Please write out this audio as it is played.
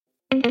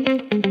Hello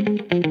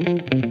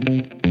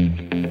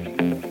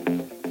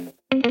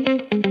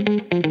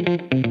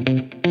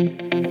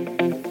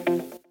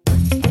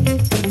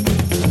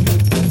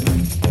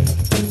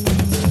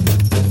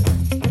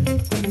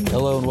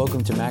and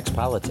welcome to Max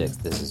Politics.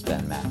 This is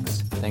Ben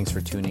Max. Thanks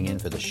for tuning in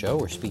for the show.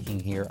 We're speaking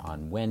here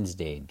on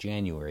Wednesday,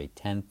 January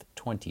 10th,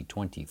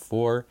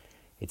 2024.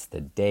 It's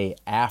the day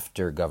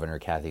after Governor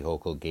Kathy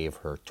Hochul gave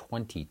her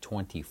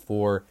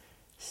 2024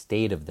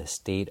 State of the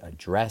State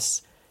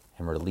address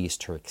and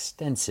released her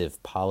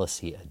extensive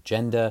policy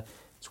agenda.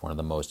 It's one of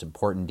the most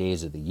important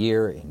days of the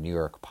year in New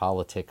York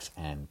politics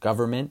and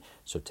government.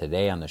 So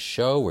today on the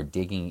show, we're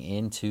digging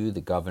into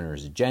the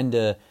governor's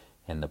agenda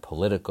and the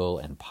political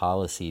and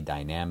policy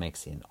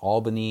dynamics in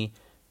Albany,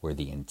 where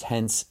the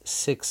intense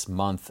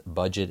 6-month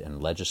budget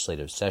and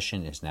legislative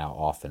session is now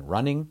off and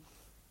running.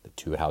 The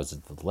two houses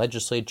of the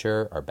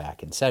legislature are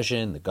back in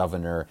session. The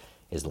governor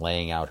is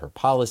laying out her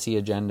policy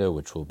agenda,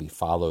 which will be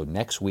followed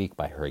next week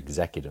by her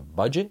executive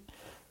budget,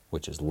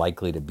 which is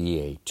likely to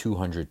be a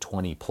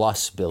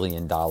 $220+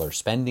 billion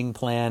spending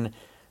plan.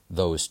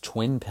 Those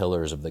twin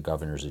pillars of the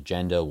governor's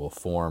agenda will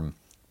form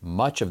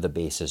much of the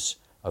basis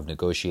of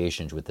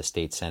negotiations with the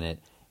state Senate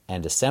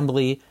and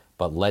Assembly,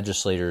 but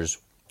legislators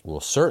will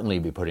certainly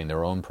be putting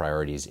their own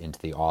priorities into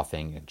the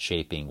offing and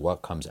shaping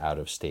what comes out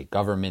of state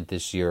government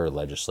this year.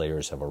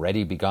 Legislators have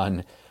already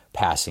begun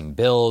passing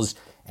bills,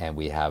 and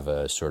we have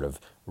a sort of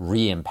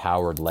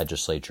re-empowered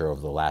legislature over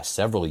the last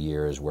several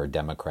years where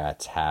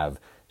Democrats have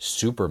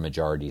super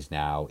majorities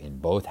now in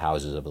both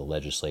houses of the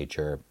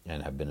legislature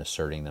and have been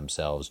asserting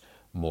themselves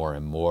more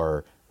and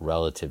more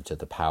relative to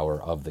the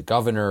power of the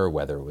governor,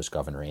 whether it was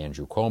Governor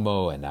Andrew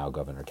Cuomo and now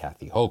Governor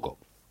Kathy Hochul.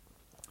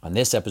 On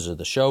this episode of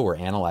the show, we're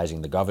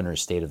analyzing the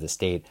governor's State of the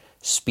State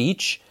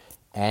speech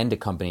and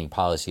accompanying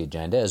policy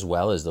agenda, as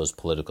well as those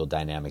political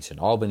dynamics in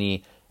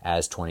Albany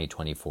as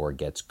 2024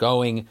 gets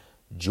going.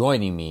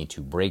 Joining me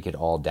to break it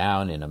all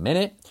down in a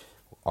minute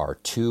are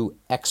two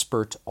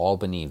expert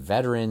Albany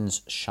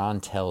veterans,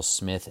 Shontell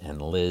Smith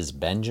and Liz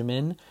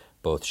Benjamin.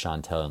 Both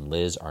Shontell and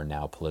Liz are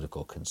now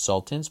political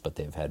consultants, but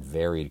they've had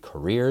varied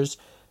careers.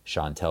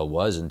 Shontell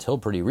was, until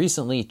pretty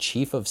recently,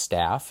 chief of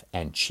staff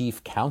and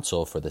chief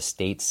counsel for the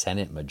state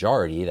Senate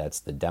majority. That's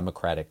the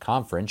Democratic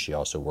Conference. She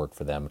also worked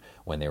for them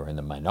when they were in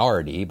the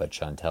minority, but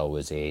Shontell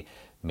was a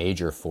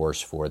major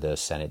force for the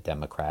Senate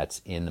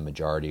Democrats in the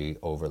majority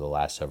over the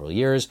last several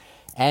years.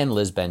 And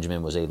Liz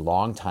Benjamin was a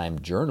longtime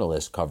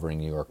journalist covering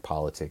New York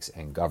politics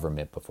and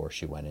government before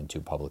she went into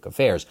public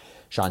affairs.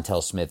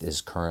 Shontell Smith is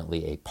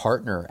currently a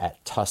partner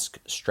at Tusk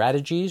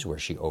Strategies, where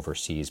she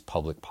oversees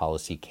public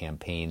policy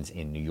campaigns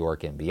in New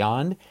York and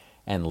beyond.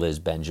 And Liz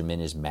Benjamin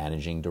is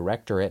managing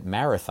director at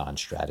Marathon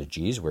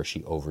Strategies, where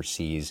she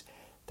oversees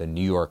the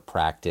New York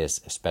practice,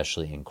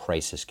 especially in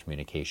crisis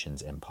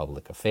communications and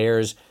public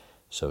affairs.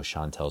 So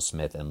Shontell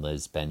Smith and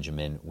Liz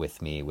Benjamin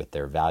with me with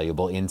their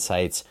valuable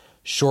insights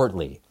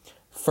shortly.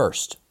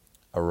 First,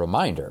 a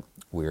reminder,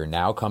 we are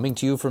now coming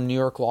to you from New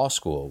York Law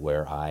School,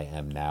 where I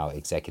am now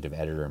executive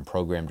editor and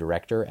program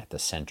director at the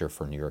Center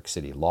for New York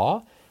City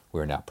Law.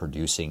 We're now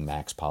producing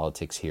Max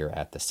Politics here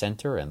at the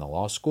Center and the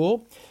Law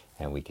School,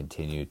 and we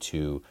continue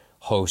to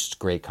host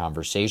great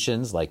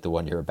conversations like the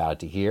one you're about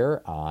to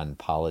hear on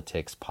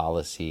politics,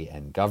 policy,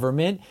 and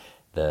government.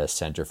 The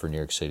Center for New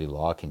York City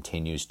Law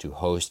continues to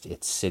host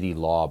its City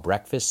Law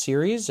Breakfast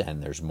series,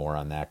 and there's more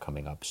on that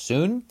coming up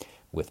soon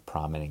with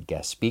prominent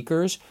guest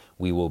speakers.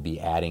 We will be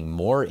adding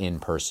more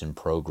in-person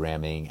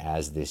programming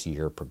as this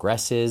year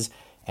progresses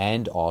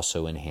and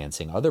also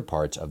enhancing other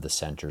parts of the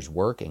Center's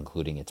work,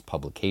 including its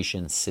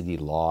publication, City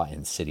Law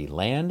and City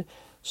Land.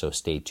 So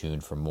stay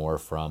tuned for more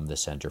from the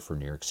Center for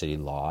New York City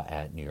Law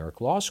at New York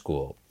Law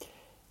School.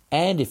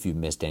 And if you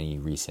missed any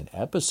recent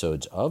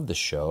episodes of the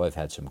show, I've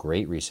had some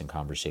great recent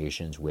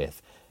conversations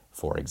with,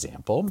 for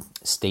example,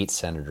 State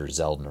Senator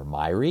Zeldner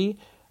Myrie,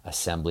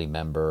 Assembly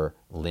Member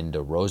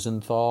Linda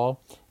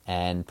Rosenthal,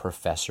 and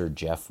Professor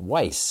Jeff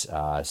Weiss.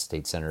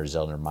 State Senator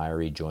Zeldner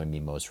Myrie joined me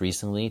most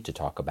recently to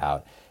talk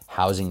about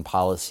housing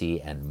policy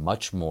and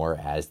much more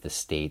as the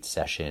state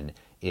session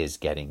is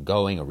getting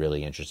going. A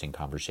really interesting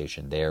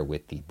conversation there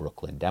with the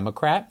Brooklyn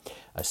Democrat.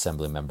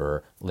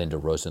 Assemblymember Linda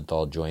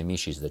Rosenthal joined me.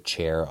 She's the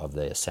chair of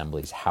the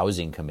Assembly's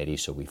Housing Committee,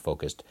 so we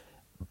focused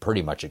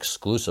pretty much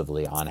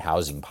exclusively on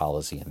housing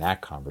policy in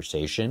that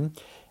conversation.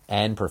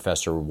 And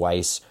Professor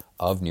Weiss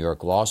of New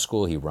York Law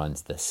School, he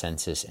runs the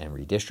Census and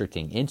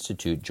Redistricting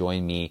Institute,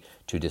 joined me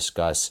to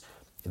discuss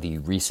the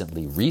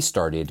recently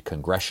restarted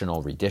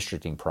congressional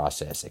redistricting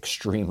process,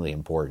 extremely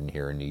important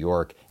here in New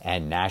York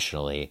and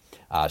nationally.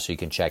 So you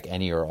can check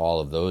any or all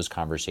of those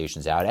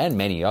conversations out and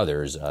many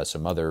others,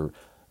 some other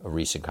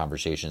recent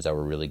conversations that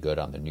were really good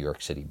on the New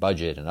York City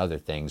budget and other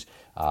things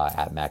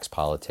at Max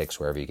Politics,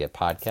 wherever you get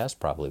podcasts,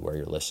 probably where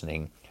you're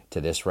listening to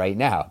this right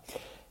now.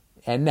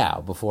 And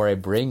now, before I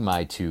bring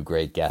my two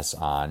great guests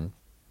on,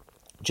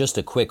 just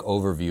a quick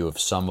overview of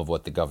some of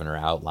what the governor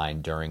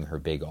outlined during her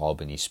big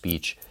Albany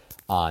speech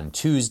on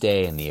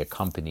Tuesday and the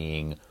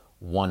accompanying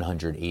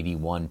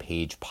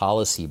 181-page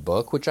policy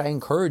book, which I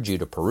encourage you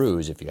to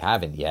peruse if you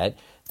haven't yet.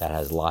 that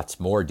has lots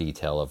more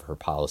detail of her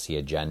policy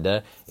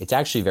agenda. It's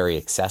actually very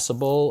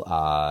accessible.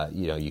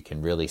 You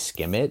can really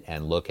skim it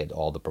and look at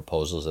all the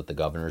proposals that the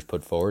governor's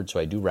put forward. So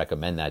I do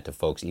recommend that to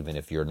folks, even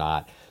if you're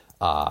not,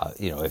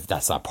 if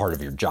that's not part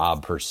of your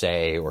job per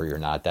se, or you're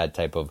not that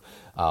type of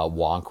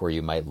wonk where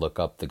you might look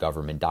up the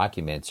government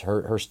documents.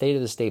 Her State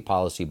of the State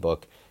policy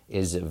book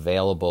is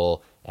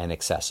available and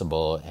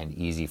accessible and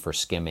easy for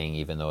skimming,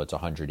 even though it's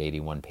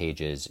 181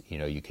 pages.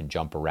 You can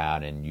jump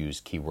around and use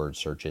keyword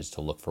searches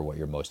to look for what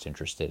you're most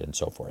interested in and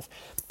so forth.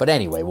 But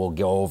anyway, we'll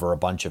go over a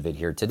bunch of it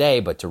here today,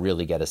 but to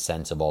really get a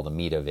sense of all the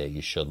meat of it,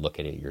 you should look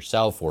at it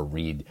yourself or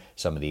read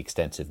some of the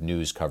extensive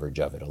news coverage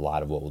of it. A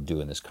lot of what we'll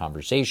do in this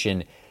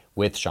conversation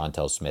with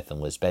Shontell Smith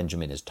and Liz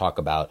Benjamin is talk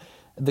about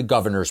the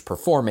governor's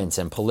performance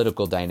and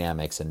political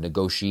dynamics and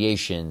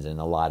negotiations and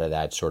a lot of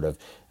that sort of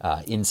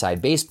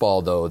inside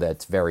baseball, though,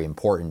 that's very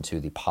important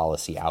to the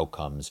policy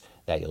outcomes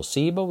that you'll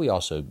see. But we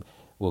also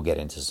will get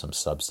into some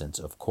substance,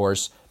 of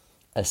course.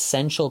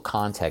 Essential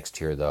context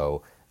here,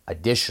 though,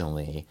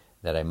 additionally,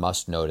 that I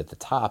must note at the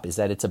top is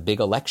that it's a big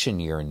election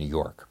year in New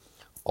York.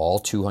 All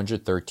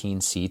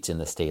 213 seats in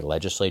the state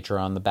legislature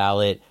on the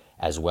ballot,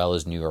 as well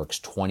as New York's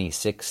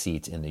 26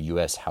 seats in the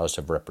U.S. House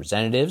of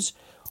Representatives.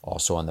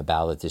 Also on the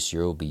ballot this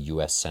year will be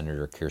U.S.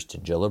 Senator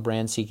Kirsten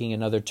Gillibrand seeking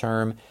another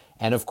term.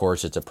 And of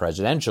course, it's a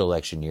presidential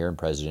election year, and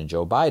President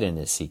Joe Biden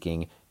is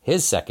seeking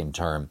his second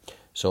term.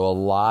 So a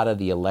lot of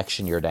the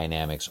election year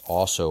dynamics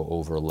also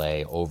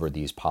overlay over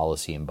these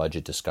policy and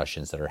budget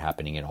discussions that are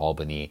happening in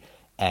Albany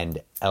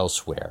and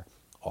elsewhere.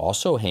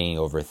 Also hanging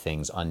over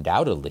things,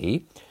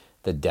 undoubtedly,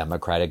 the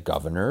Democratic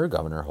governor,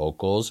 Governor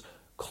Hochul's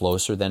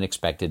closer than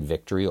expected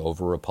victory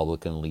over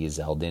Republican Lee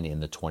Zeldin in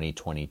the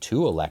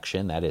 2022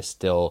 election. That is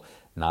still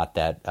not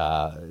that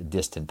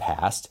distant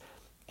past.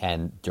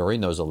 And during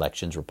those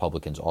elections,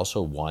 Republicans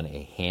also won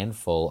a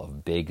handful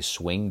of big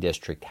swing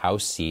district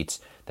House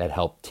seats that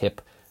helped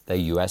tip the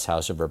U.S.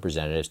 House of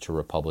Representatives to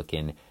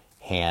Republican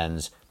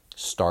hands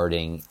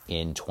starting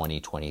in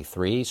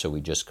 2023. So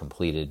we just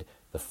completed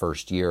the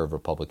first year of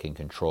Republican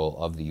control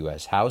of the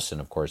U.S. House. And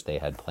of course, they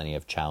had plenty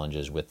of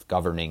challenges with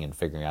governing and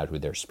figuring out who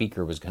their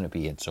speaker was going to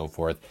be and so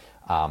forth.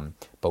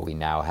 But we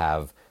now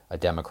have a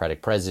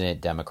Democratic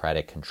president,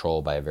 Democratic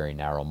control by a very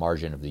narrow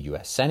margin of the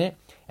U.S. Senate,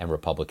 and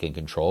Republican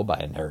control by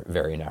a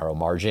very narrow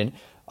margin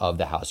of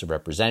the House of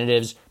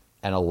Representatives.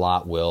 And a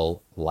lot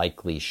will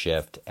likely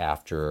shift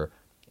after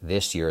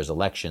this year's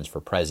elections for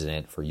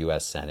president, for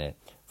U.S. Senate,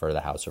 for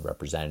the House of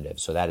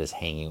Representatives. So that is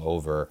hanging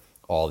over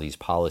all these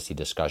policy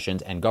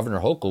discussions. And Governor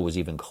Hochul was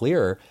even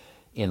clear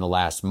in the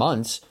last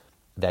months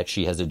that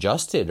she has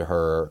adjusted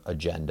her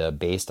agenda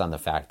based on the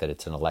fact that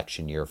it's an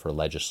election year for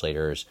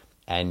legislators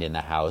and in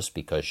the House,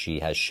 because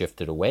she has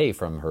shifted away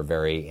from her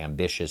very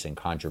ambitious and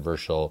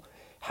controversial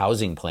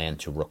housing plan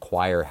to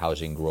require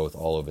housing growth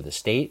all over the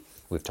state.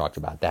 We've talked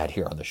about that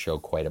here on the show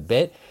quite a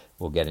bit.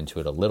 We'll get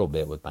into it a little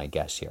bit with my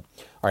guests here.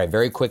 All right,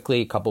 very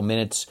quickly, a couple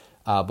minutes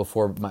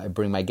before I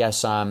bring my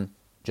guests on,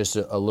 just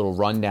a little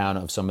rundown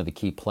of some of the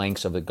key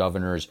planks of the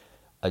governor's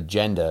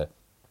agenda.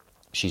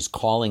 She's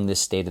calling this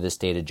State of the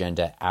State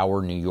agenda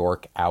Our New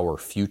York, Our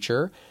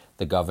Future.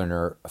 The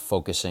governor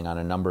focusing on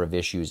a number of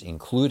issues,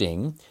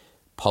 including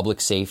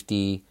public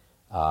safety,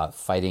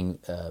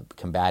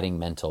 combating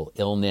mental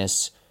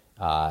illness,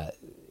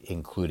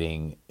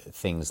 including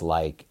things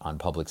like on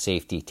public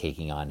safety,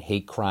 taking on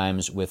hate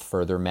crimes with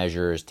further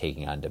measures,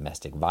 taking on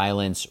domestic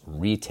violence,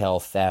 retail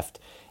theft,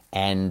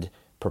 and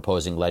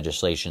proposing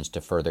legislations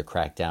to further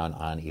crack down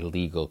on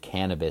illegal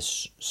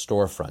cannabis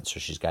storefronts. So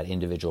she's got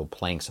individual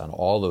planks on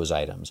all those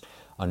items.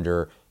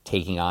 Under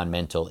taking on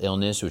mental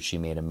illness, which she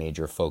made a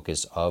major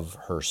focus of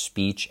her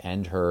speech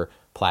and her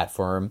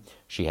platform,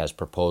 she has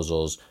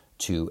proposals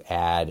to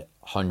add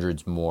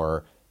hundreds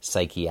more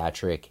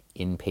psychiatric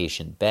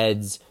inpatient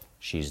beds.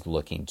 She's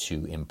looking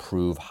to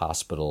improve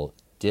hospital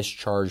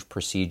discharge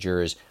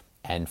procedures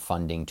and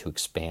funding to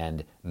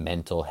expand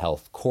mental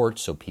health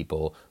courts so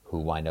people who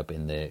wind up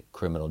in the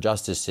criminal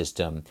justice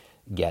system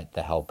get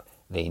the help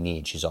they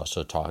need. She's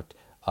also talked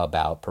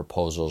about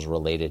proposals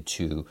related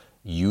to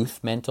youth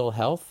mental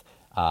health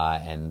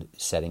and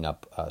setting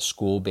up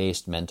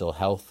school-based mental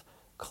health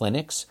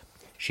clinics.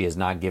 She has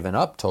not given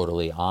up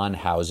totally on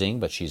housing,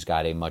 but she's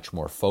got a much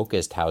more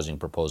focused housing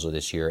proposal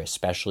this year,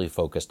 especially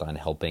focused on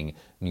helping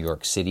New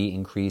York City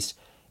increase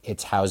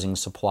its housing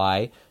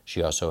supply.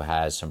 She also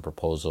has some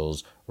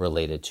proposals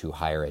related to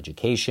higher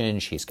education.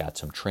 She's got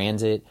some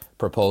transit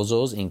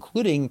proposals,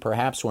 including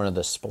perhaps one of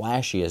the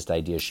splashiest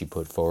ideas she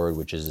put forward,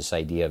 which is this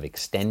idea of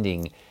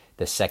extending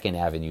the 2nd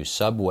Avenue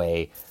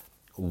subway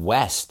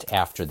west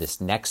after this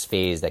next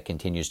phase that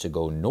continues to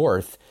go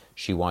north.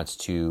 She wants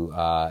to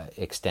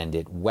extend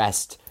it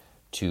west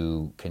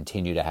to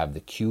continue to have the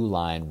Q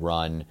line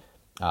run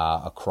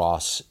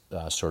across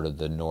sort of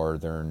the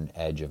northern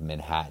edge of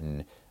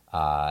Manhattan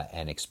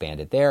and expand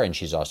it there. And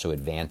she's also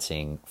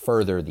advancing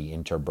further the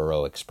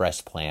Interborough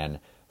Express plan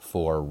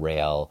for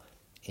rail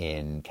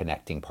in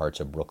connecting parts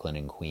of Brooklyn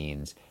and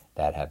Queens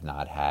that have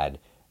not had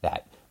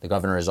that. The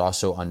governor has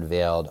also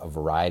unveiled a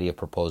variety of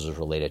proposals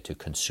related to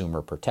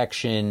consumer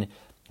protection,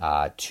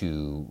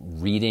 to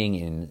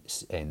reading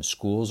in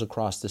schools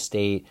across the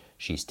state.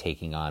 She's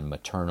taking on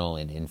maternal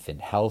and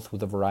infant health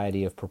with a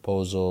variety of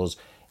proposals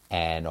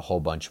and a whole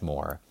bunch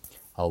more,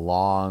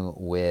 along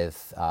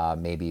with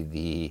maybe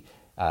the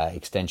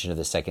extension of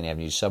the Second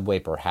Avenue subway.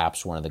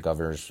 Perhaps one of the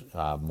governor's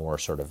more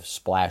sort of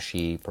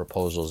splashy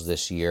proposals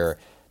this year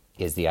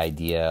is the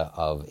idea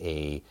of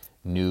a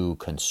new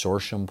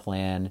consortium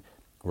plan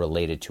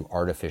related to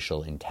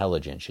artificial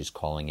intelligence. She's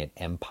calling it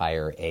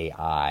Empire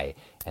AI,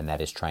 and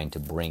that is trying to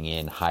bring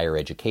in higher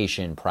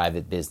education,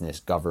 private business,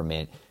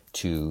 government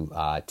to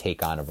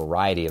take on a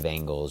variety of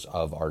angles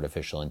of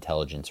artificial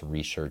intelligence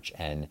research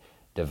and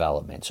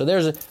development. So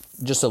there's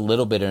just a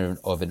little bit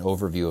of an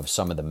overview of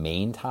some of the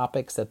main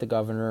topics that the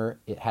governor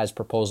has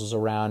proposals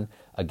around.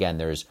 Again,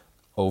 there's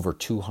over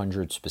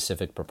 200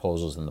 specific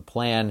proposals in the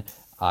plan.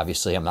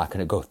 Obviously, I'm not going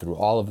to go through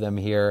all of them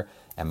here,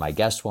 and my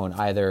guests won't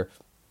either.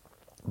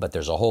 But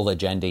there's a whole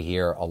agenda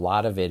here. A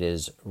lot of it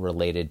is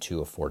related to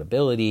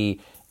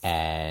affordability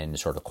and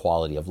sort of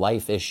quality of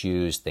life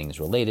issues, things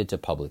related to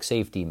public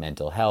safety,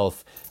 mental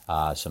health,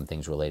 some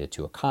things related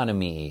to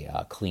economy,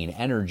 clean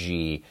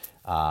energy,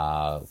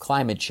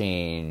 climate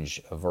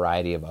change, a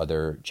variety of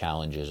other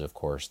challenges, of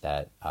course,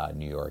 that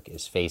New York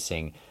is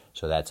facing.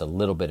 So that's a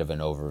little bit of an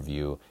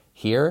overview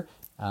here.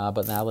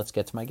 But now let's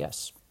get to my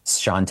guests.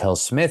 Shontell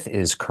Smith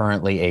is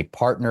currently a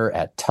partner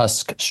at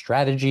Tusk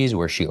Strategies,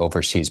 where she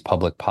oversees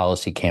public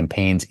policy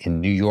campaigns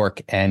in New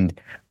York and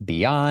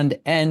beyond.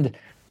 And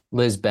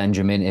Liz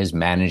Benjamin is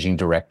managing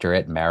director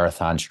at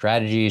Marathon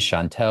Strategies.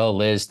 Shontell,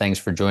 Liz, thanks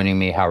for joining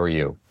me. How are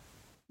you?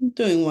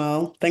 Doing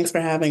well. Thanks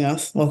for having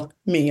us. Well,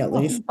 me at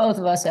least. Both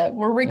of us.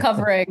 We're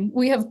recovering.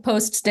 We have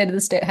post State of the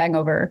State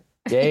hangover.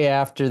 Day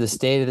after the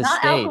State of the Not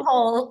State.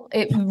 Alcohol,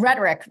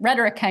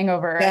 rhetoric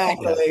hangover.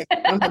 Exactly.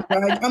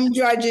 I'm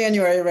dry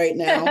January right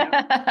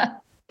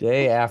now.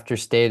 Day after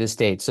State of the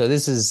State. So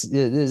this is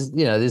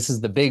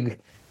the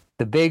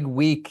big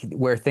week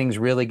where things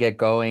really get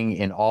going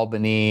in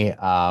Albany.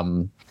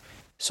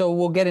 So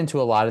we'll get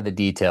into a lot of the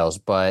details,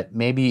 but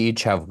maybe you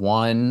each have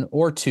one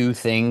or two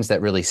things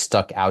that really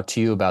stuck out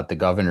to you about the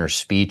governor's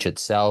speech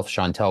itself.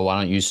 Shontell,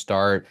 why don't you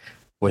start?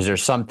 Was there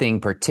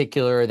something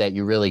particular that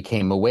you really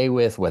came away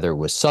with, whether it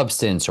was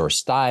substance or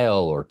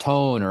style or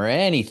tone or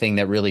anything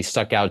that really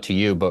stuck out to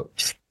you?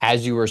 But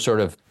as you were sort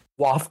of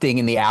wafting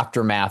in the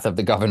aftermath of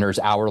the governor's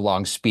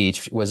hour-long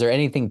speech, was there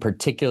anything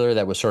particular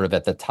that was sort of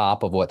at the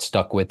top of what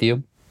stuck with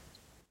you?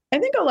 I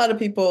think a lot of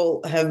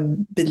people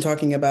have been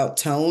talking about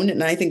tone,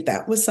 and I think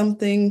that was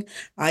something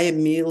I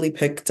immediately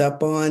picked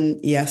up on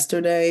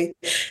yesterday.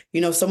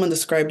 Someone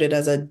described it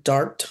as a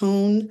dark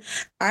tone.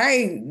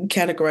 I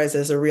categorize it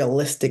as a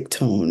realistic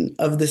tone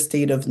of the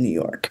state of New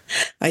York.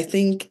 I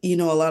think, a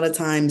lot of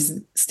times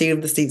state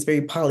of the state is very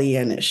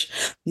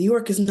Pollyannish. New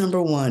York is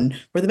number one.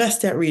 We're the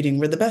best at reading.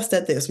 We're the best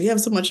at this. We have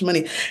so much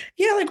money.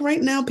 Yeah, like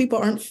right now, people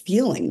aren't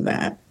feeling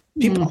that.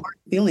 People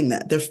aren't feeling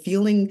that. They're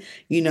feeling,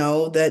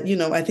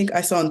 that, I think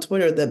I saw on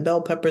Twitter that bell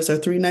peppers are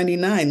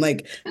 $3.99.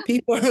 Like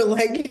people are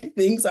like,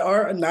 things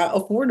are not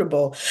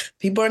affordable.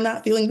 People are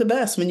not feeling the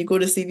best when you go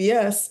to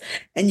CVS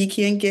and you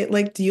can't get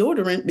like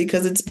deodorant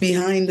because it's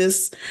behind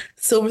this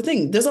silver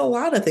thing. There's a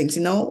lot of things,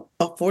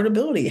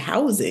 affordability,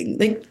 housing,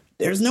 like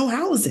there's no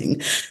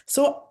housing.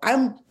 So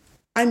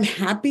I'm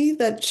happy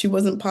that she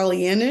wasn't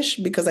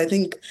Pollyannish, because I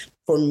think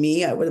for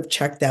me, I would have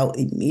checked out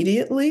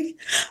immediately.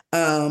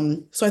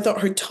 So I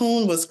thought her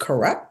tone was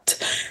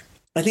correct.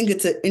 I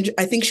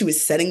think she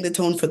was setting the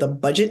tone for the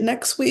budget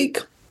next week.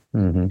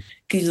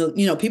 Because,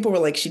 people were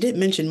like, she didn't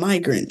mention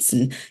migrants.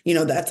 And,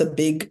 that's a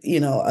big,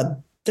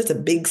 that's a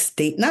big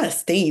state, not a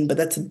stain, but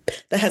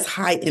that has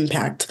high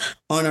impact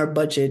on our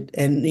budget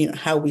and,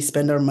 how we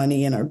spend our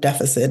money and our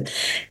deficit.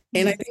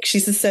 And I think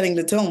she's just setting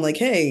the tone like,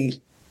 hey,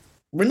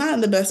 we're not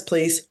in the best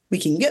place. We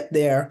can get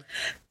there.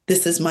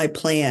 This is my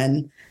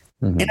plan.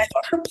 And I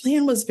thought her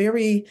plan was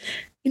very,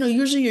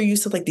 usually you're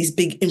used to like these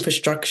big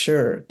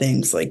infrastructure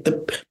things. Like the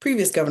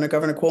previous Governor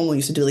Cuomo,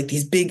 used to do like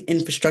these big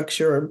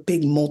infrastructure or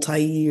big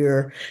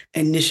multi-year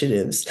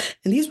initiatives.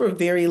 And these were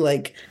very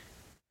like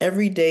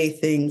everyday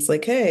things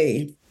like,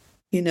 hey,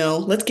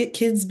 let's get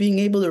kids being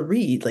able to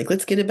read. Like,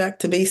 let's get it back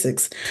to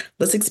basics.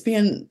 Let's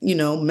expand,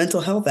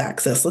 mental health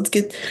access. Let's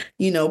get,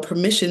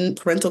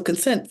 parental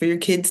consent for your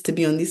kids to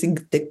be on these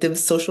addictive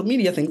social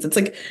media things. It's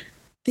like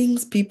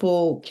things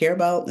people care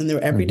about in their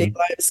everyday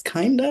lives,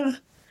 kind of.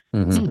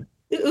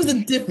 It was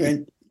a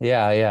different.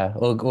 Yeah.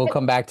 We'll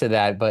come back to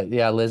that. But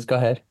yeah, Liz, go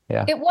ahead.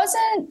 Yeah. It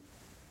wasn't.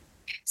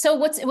 So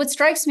what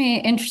strikes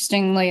me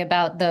interestingly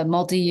about the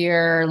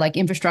multi-year like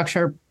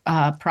infrastructure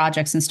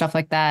projects and stuff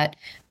like that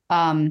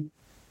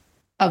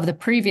of the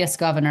previous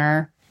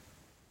governor,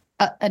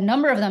 a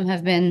number of them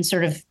have been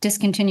sort of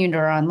discontinued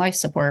or on life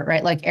support,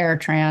 right? Like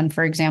AirTran,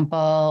 for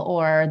example,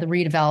 or the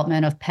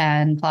redevelopment of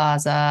Penn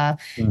Plaza.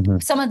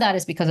 Some of that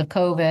is because of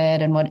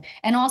COVID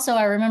and also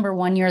I remember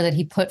one year that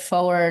he put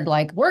forward,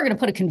 like, we're going to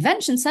put a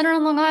convention center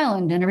on Long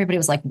Island. And everybody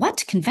was like,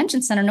 what?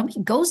 Convention center? Nobody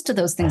goes to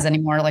those things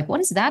anymore. Like, what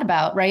is that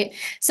about? Right.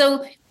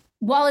 So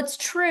while it's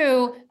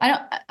true,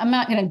 I'm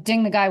not going to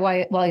ding the guy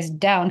while he's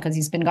down because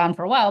he's been gone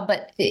for a while,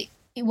 but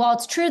while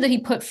it's true that he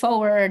put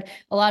forward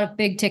a lot of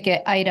big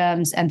ticket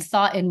items and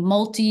thought in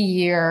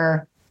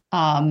multi-year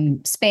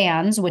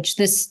spans, which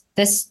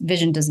this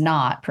vision does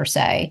not per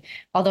se,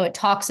 although it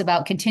talks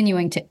about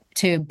continuing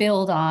to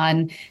build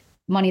on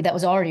money that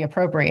was already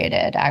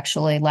appropriated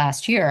actually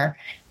last year.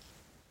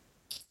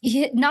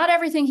 Not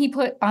everything he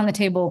put on the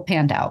table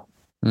panned out.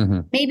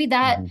 Mm-hmm. Maybe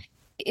that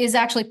is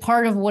actually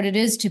part of what it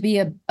is to be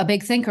a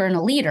big thinker and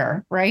a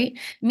leader, right?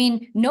 I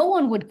mean, no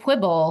one would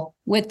quibble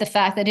with the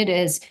fact that it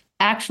is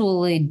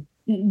actually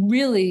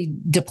really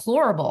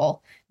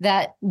deplorable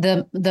that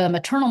the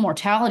maternal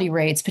mortality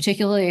rates,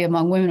 particularly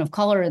among women of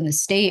color in the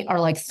state, are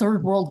like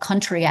third world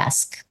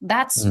country-esque.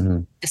 That's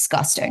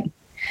disgusting.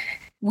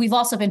 We've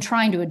also been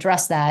trying to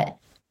address that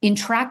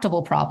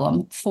intractable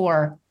problem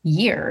for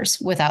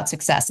years without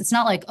success. It's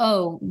not like,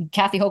 oh,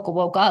 Kathy Hochul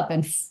woke up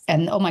and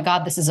oh my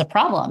God, this is a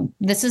problem.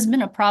 This has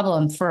been a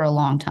problem for a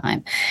long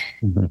time.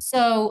 Mm-hmm.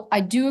 So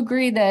I do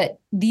agree that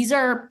these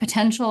are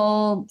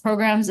potential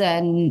programs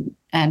and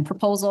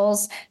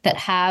proposals that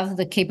have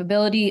the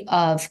capability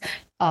of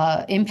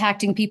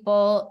impacting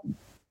people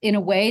in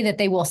a way that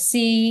they will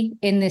see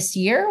in this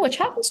year, which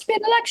happens to be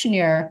an election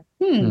year.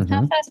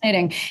 How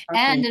fascinating. Okay.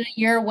 And in a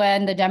year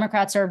when the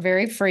Democrats are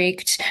very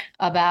freaked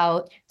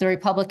about the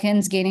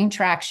Republicans gaining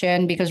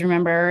traction, because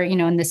remember,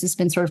 and this has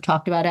been sort of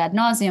talked about ad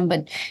nauseum,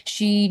 but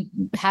she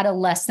had a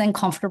less than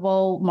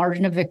comfortable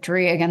margin of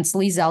victory against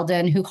Lee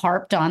Zeldin, who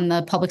harped on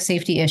the public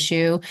safety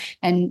issue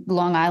and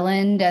Long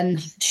Island.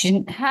 And she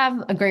didn't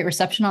have a great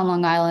reception on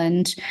Long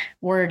Island,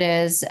 where it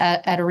is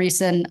at a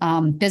recent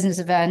business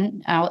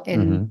event out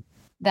in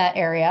that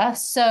area.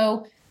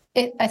 So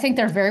I think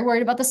they're very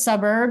worried about the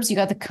suburbs. You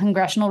got the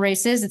congressional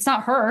races. It's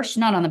not her. She's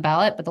not on the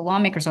ballot, but the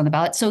lawmakers are on the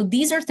ballot. So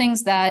these are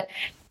things that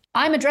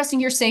I'm addressing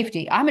your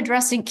safety. I'm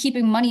addressing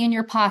keeping money in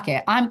your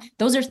pocket.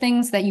 Those are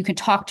things that you can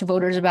talk to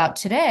voters about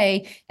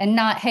today and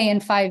not, hey, in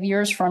 5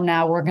 years from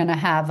now, we're going to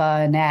have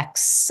an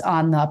X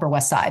on the Upper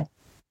West Side.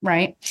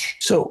 Right.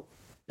 So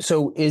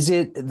is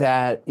it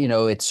that,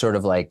 it's sort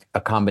of like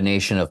a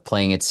combination of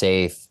playing it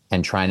safe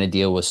and trying to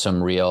deal with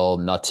some real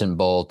nuts and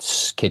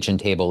bolts kitchen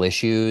table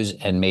issues,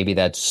 and maybe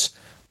that's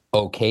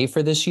okay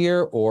for this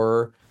year?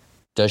 Or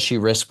does she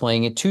risk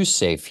playing it too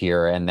safe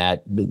here, and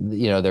that,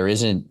 there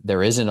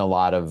isn't a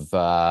lot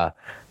of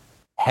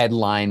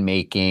headline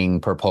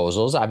making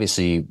proposals?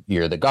 Obviously,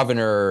 you're the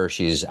governor.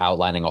 She's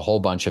outlining a whole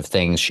bunch of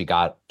things. She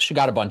got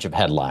a bunch of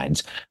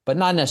headlines, but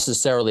not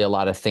necessarily a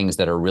lot of things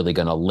that are really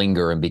going to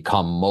linger and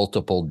become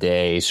multiple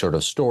day sort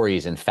of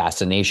stories and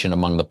fascination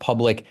among the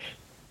public.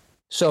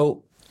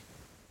 So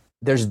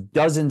there's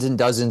dozens and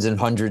dozens and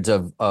hundreds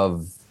of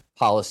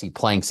policy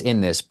planks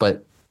in this,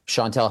 but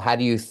Shontell, how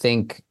do you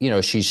think,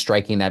 she's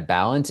striking that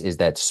balance? Is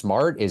that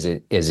smart? Is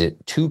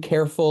it too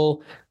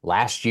careful?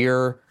 Last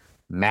year,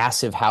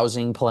 massive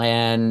housing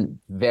plan,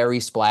 very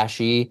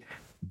splashy,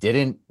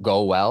 didn't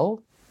go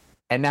well.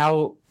 And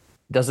now,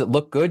 does it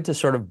look good to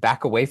sort of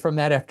back away from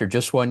that after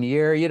just 1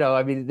 year?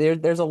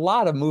 There's a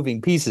lot of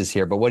moving pieces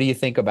here, but what do you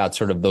think about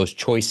sort of those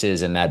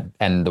choices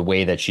and the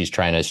way that she's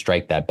trying to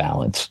strike that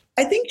balance?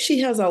 I think she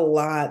has there's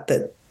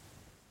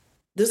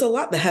a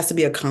lot that has to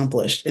be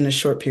accomplished in a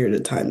short period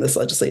of time, this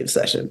legislative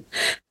session.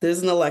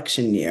 There's an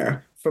election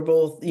year for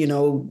both,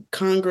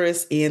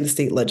 Congress and the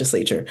state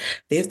legislature.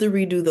 They have to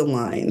redo the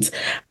lines.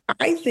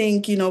 I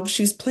think,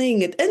 she's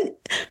playing it, and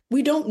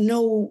we don't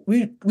know.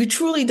 We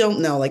truly don't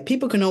know. Like,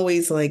 people can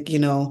always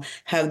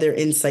have their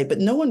insight, but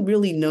no one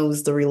really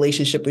knows the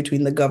relationship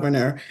between the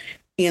governor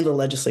and the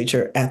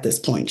legislature at this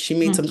point. She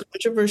made some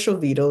controversial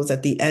vetoes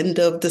at the end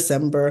of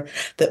December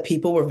that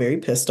people were very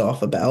pissed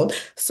off about.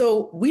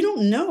 So we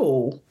don't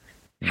know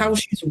how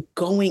she's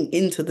going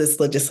into this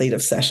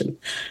legislative session.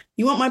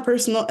 You want my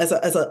personal, as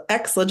an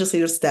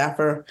ex-legislative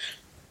staffer,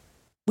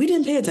 we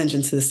didn't pay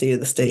attention to the state of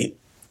the state.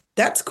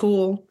 That's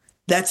cool.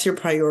 That's your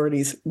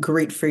priorities.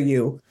 Great for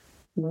you.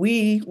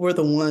 We were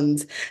the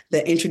ones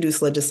that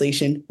introduced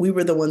legislation. We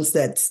were the ones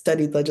that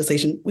studied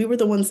legislation. We were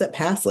the ones that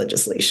passed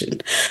legislation.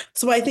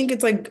 So I think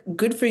it's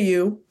good for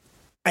you.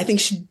 I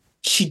think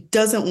she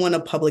doesn't want a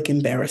public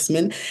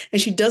embarrassment,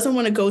 and she doesn't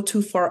want to go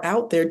too far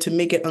out there to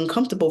make it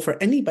uncomfortable for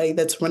anybody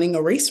that's running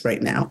a race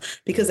right now,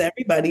 because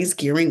everybody's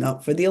gearing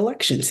up for the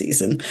election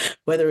season,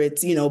 whether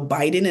it's,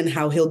 Biden and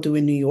how he'll do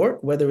in New York,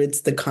 whether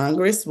it's the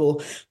Congress,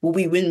 will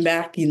we win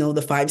back,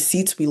 the 5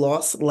 seats we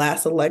lost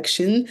last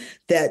election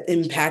that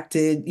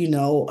impacted,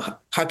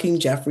 Hakeem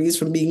Jeffries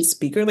from being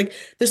speaker.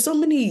 There's so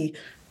many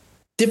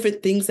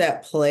different things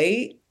at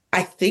play.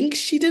 I think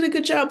she did a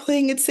good job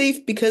playing it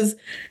safe, because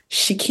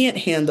she can't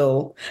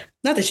handle,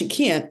 not that she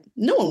can't,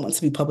 no one wants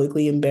to be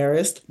publicly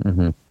embarrassed.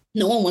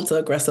 No one wants an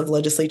aggressive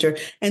legislature.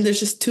 And there's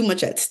just too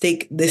much at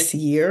stake this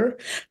year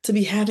to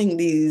be having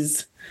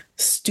these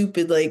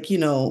stupid,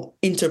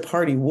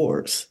 inter-party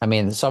wars. I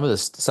mean, some of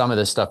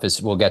this stuff is,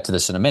 we'll get to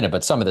this in a minute,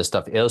 but some of this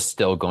stuff is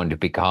still going to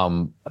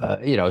become,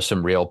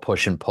 some real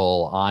push and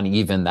pull on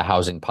even the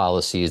housing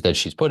policies that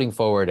she's putting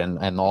forward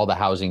and all the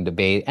housing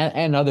debate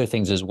and other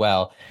things as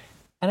well.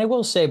 And I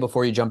will say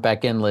before you jump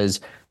back in, Liz,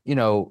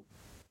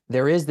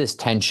 there is this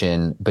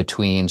tension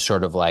between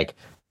sort of like,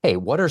 hey,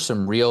 what are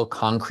some real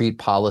concrete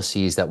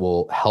policies that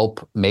will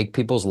help make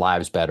people's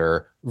lives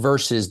better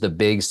versus the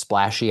big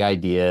splashy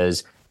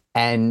ideas?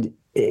 And,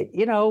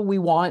 we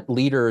want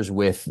leaders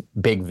with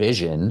big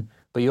vision,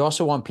 but you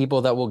also want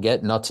people that will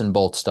get nuts and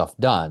bolts stuff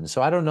done.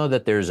 So I don't know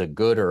that there's a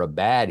good or a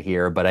bad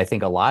here, but I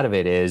think a lot of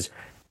it is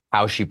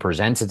how she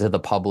presents it to the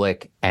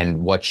public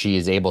and what she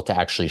is able to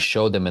actually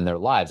show them in their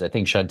lives. I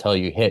think, Shontell,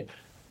 you hit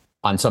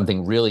on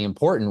something really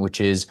important,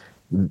 which is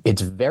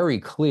it's very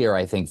clear,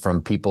 I think,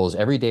 from people's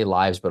everyday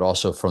lives, but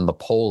also from the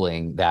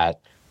polling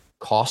that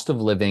cost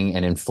of living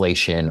and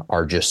inflation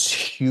are just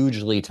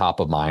hugely top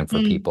of mind for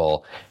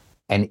people.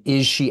 And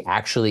is she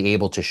actually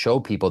able to show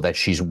people that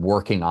she's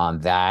working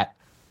on that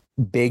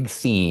big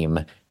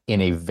theme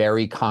in a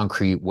very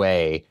concrete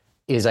way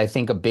is, I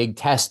think, a big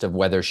test of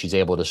whether she's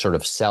able to sort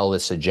of sell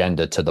this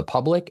agenda to the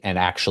public and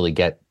actually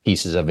get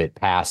pieces of it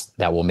passed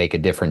that will make a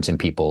difference in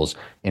people's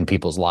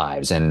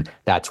lives. And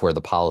that's where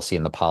the policy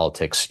and the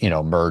politics,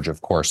 merge,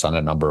 of course, on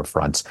a number of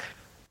fronts.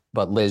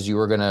 But Liz, you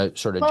were going to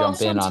sort of jump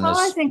in on this.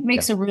 I think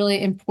makes a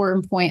really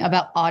important point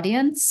about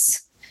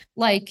audience.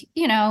 Like,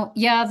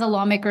 the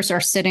lawmakers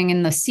are sitting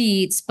in the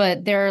seats,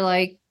 but they're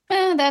like,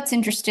 that's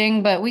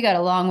interesting, but we got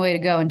a long way to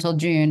go until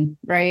June,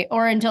 right?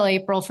 Or until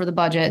April for the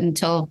budget,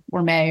 until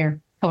we're May or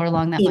however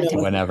long that might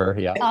take. Whenever,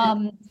 yeah.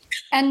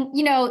 And,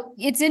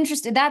 it's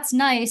interesting. That's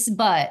nice,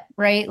 but,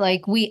 right,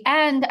 like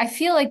I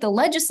feel like the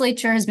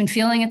legislature has been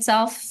feeling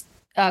itself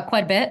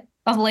quite a bit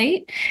of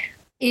late,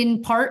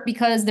 in part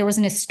because there was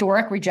an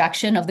historic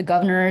rejection of the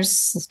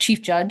governor's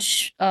chief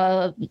judge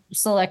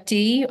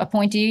appointee,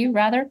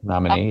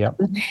 nominee.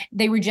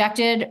 They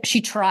rejected.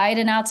 She tried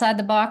an outside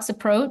the box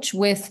approach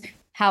with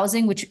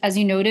housing, which, as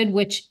you noted,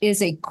 which is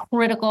a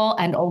critical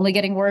and only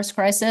getting worse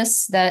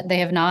crisis that they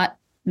have not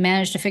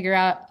managed to figure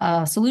out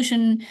a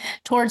solution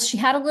towards. She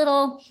had a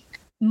little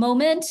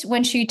moment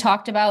when she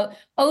talked about,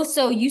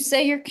 so you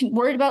say you're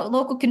worried about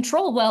local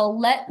control. Well,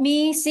 let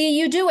me see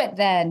you do it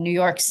then, New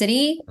York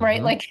City, right?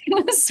 Mm-hmm. Like,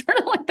 it was sort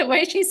of like the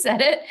way she said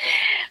it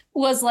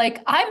was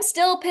like, I'm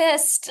still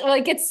pissed.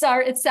 Like, it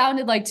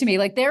sounded like to me,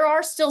 like there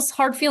are still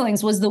hard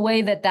feelings was the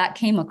way that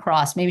came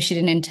across. Maybe she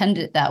didn't intend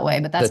it that way,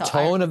 but that's the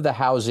tone of the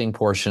housing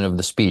portion of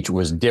the speech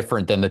was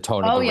different than the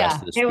tone of the rest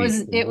of the speech.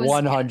 It was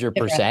 100%.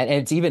 Different. And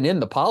it's even in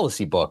the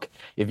policy book.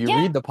 If you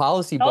read the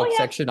policy book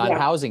section on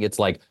housing, it's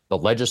like the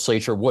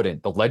legislature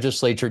wouldn't, the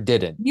legislature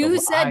didn't. You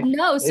said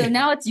no, so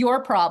now it's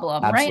your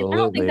problem, right? I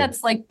don't think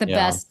that's like the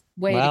best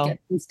way to get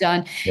things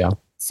done. Yeah.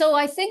 So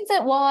I think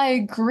that while I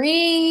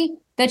agree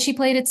that she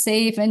played it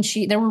safe and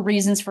there were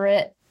reasons for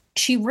it,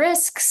 she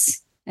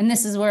risks, and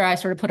this is where I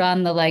sort of put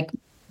on the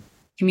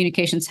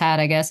communications hat,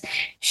 I guess,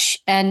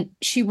 and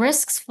she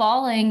risks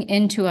falling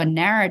into a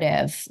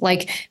narrative,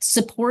 like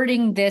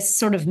supporting this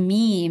sort of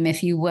meme,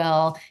 if you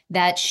will,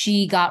 that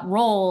she got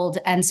rolled.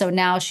 And so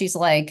now she's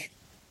like,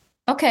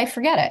 okay,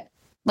 forget it.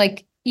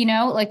 Like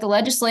the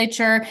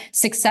legislature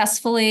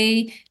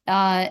successfully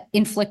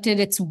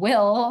inflicted its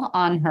will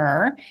on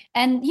her.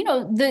 And, you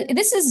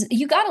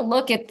got to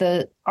look at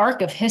the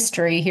arc of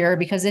history here,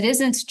 because it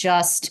isn't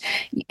just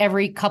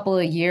every couple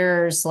of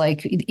years,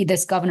 like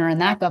this governor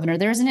and that governor.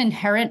 There's an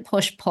inherent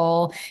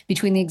push-pull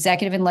between the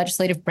executive and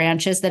legislative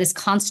branches that is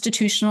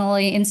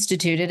constitutionally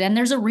instituted. And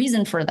there's a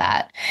reason for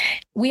that.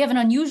 We have an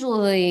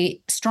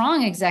unusually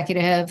strong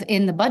executive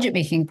in the budget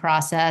making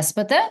process,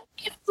 but then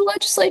the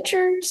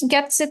legislature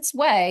gets its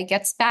way,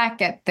 gets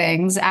back at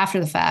things after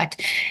the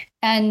fact.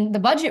 And the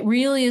budget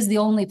really is the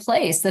only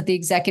place that the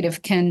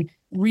executive can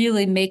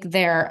really make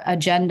their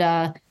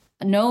agenda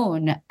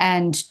known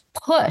and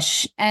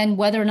push. And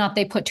whether or not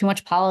they put too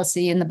much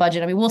policy in the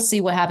budget, I mean, we'll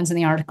see what happens in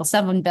the Article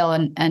 7 bill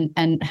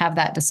and have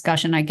that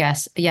discussion, I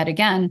guess, yet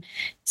again.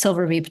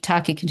 Silver v.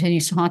 Pataki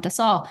continues to haunt us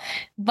all.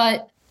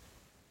 But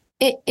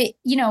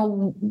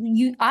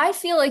I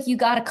feel like you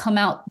got to come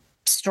out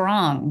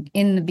strong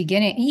in the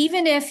beginning,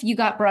 even if you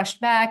got brushed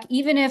back,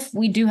 even if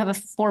we do have a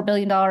 $4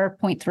 billion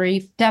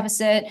 0.3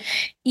 deficit,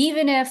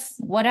 even if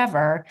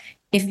whatever,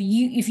 if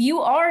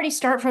you already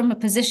start from a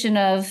position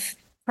of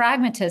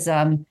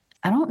pragmatism,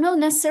 I don't know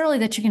necessarily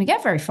that you're going to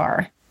get very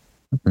far.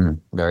 Mm-hmm.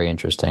 Very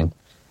interesting.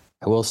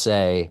 I will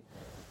say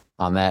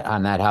on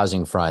that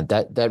housing front,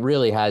 that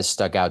really has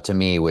stuck out to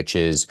me, which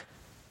is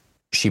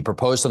she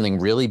proposed something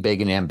really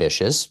big and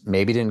ambitious,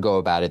 maybe didn't go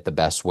about it the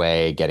best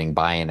way, getting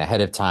buy-in ahead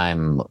of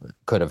time,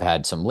 could have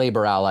had some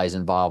labor allies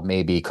involved,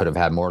 maybe could have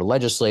had more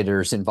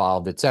legislators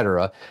involved, et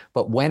cetera,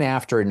 but went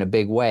after it in a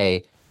big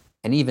way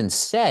and even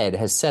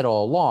has said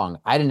all along,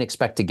 I didn't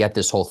expect to get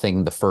this whole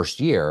thing the first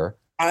year,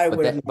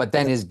 but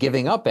then is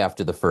giving up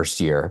after the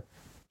first year.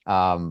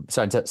 So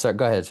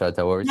go ahead, Shontell.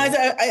 What were you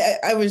saying?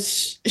 I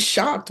was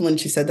shocked when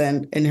she said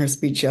that in her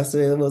speech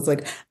yesterday. It was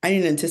like, I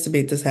didn't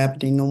anticipate this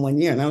happening in 1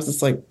 year. And I was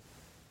just like,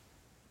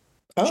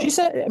 oh. She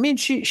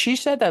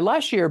said that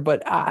last year,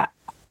 but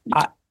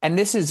and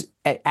this is,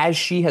 as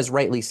she has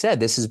rightly said,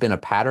 this has been a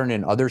pattern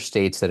in other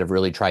states that have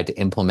really tried to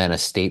implement a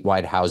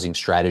statewide housing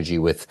strategy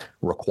with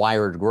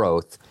required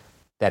growth.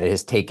 that it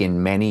has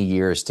taken many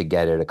years to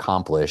get it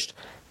accomplished.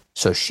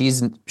 So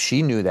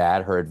she knew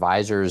that. Her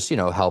advisors,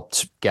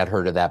 helped get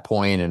her to that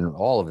point and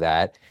all of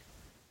that.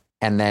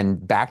 And then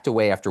backed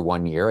away after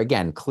 1 year,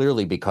 again,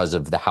 clearly because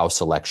of the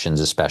House elections,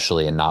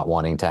 especially, and not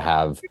wanting to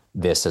have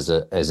this as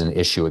an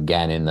issue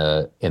again in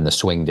the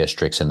swing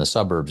districts in the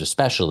suburbs,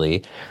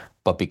 especially.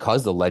 But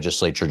because the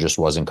legislature just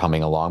wasn't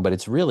coming along. But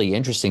it's really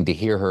interesting to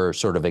hear her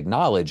sort of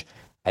acknowledge,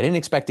 I didn't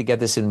expect to get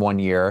this in 1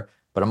 year,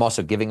 but I'm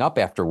also giving up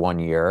after 1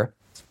 year.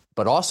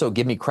 But also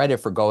give me credit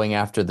for going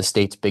after the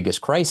state's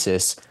biggest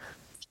crisis.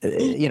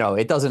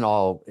 It doesn't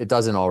all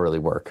really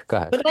work. Go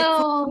ahead. But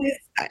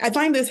I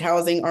find this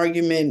housing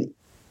argument,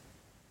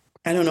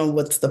 I don't know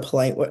what's the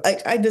polite word.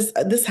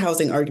 This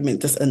housing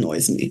argument just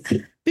annoys me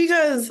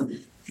because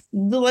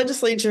the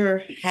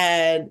legislature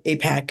had a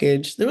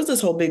package. There was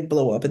this whole big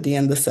blow up at the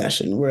end of the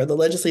session where the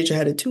legislature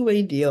had a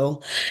two-way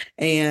deal.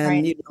 And,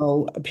 right.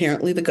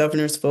 Apparently the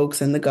governor's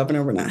folks and the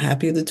governor were not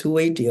happy with the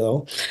two-way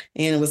deal.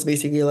 And it was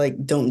basically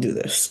like, don't do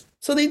this.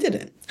 So they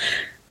didn't.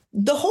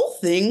 The whole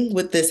thing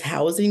with this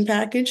housing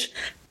package,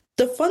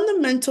 the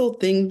fundamental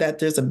thing that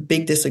there's a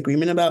big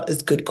disagreement about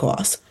is good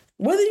cause.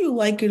 Whether you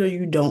like it or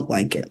you don't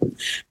like it.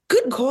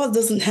 Good cause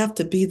doesn't have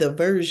to be the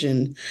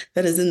version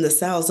that is in the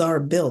Salazar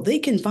bill. They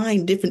can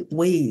find different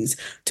ways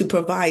to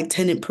provide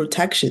tenant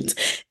protections.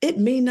 It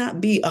may not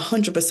be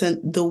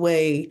 100% the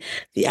way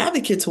the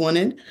advocates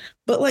wanted,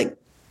 but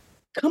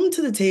come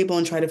to the table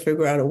and try to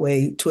figure out a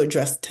way to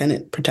address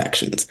tenant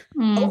protections.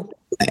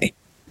 Okay.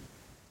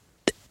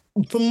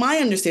 From my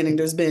understanding,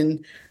 there's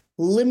been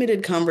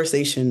limited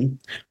conversation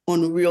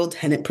on real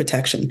tenant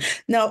protection.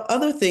 Now,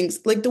 other things,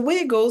 like the way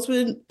it goes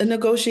with a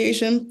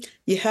negotiation,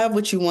 you have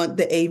what you want,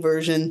 the A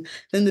version,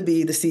 then the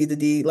B, the C, the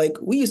D. Like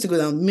we used to go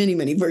down many,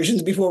 many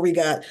versions before we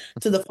got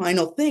to the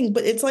final thing,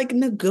 but it's like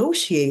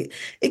negotiate.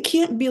 It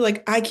can't be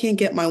like, I can't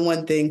get my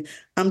one thing.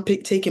 I'm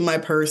taking my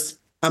purse.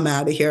 I'm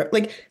out of here.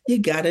 Like you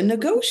got to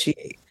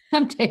negotiate.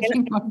 I'm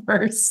taking my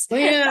purse.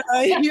 Yeah,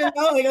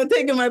 I'm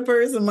taking my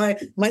purse and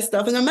my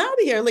stuff and I'm out of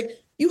here. Like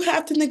you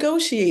have to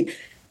negotiate.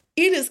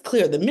 It is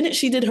clear the minute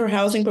she did her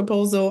housing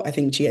proposal, I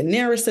think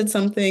Giannara said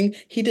something.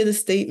 He did a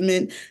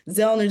statement.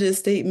 Zellner did a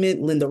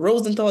statement. Linda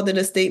Rosenthal did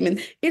a statement.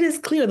 It is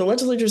clear the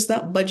legislature is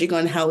not budging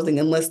on housing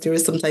unless there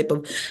is some type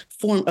of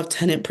form of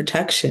tenant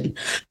protection.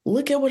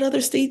 Look at what other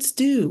states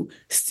do.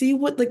 See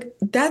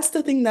that's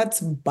the thing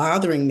that's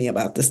bothering me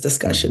about this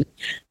discussion.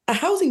 A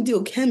housing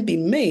deal can be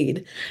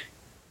made.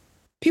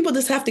 People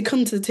just have to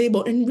come to the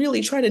table and really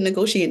try to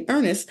negotiate in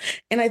earnest.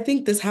 And I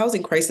think this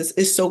housing crisis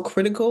is so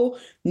critical.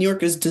 New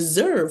Yorkers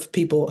deserve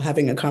people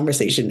having a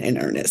conversation in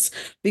earnest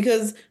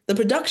because the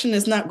production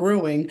is not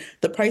growing.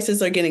 The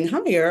prices are getting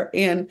higher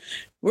and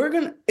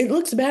it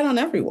looks bad on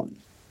everyone.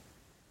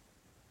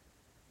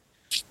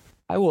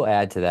 I will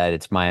add to that.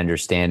 It's my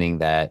understanding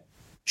that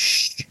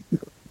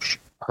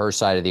her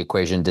side of the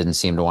equation didn't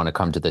seem to want to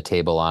come to the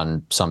table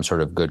on some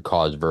sort of good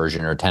cause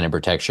version or tenant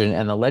protection.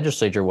 And the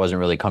legislature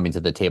wasn't really coming to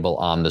the table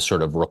on the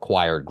sort of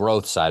required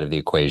growth side of the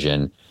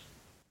equation.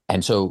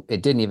 And so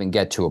it didn't even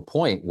get to a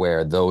point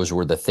where those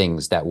were the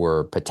things that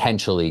were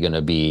potentially going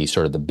to be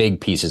sort of the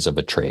big pieces of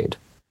a trade.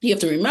 You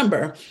have to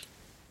remember,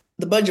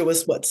 the budget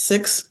was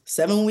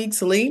 6-7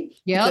 weeks late?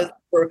 Yeah. Because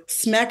we're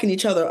smacking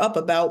each other up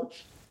about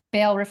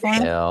bail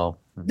reform.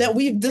 That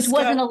we've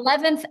discussed. It was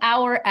an 11th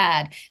hour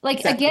ad.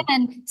 Exactly.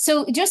 Again,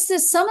 so just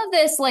as some of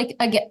this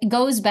again,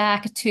 goes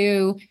back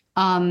to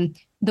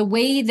the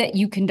way that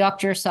you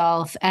conduct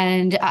yourself.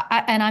 And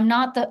I'm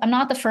not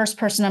the first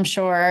person, I'm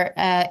sure,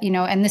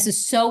 and this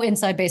is so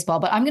inside baseball,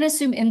 but I'm going to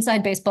assume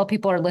inside baseball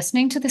people are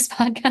listening to this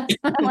podcast.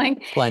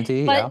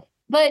 Plenty,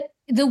 But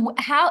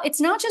it's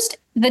not just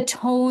the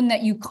tone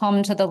that you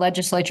come to the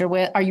legislature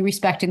with. Are you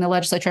respecting the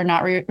legislature or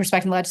not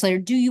respecting the legislature?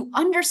 Do you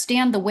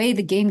understand the way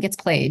the game gets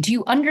played? Do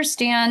you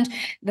understand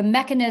the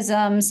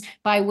mechanisms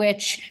by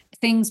which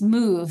things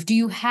move? Do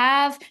you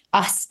have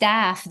a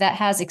staff that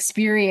has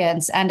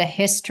experience and a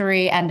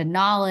history and a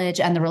knowledge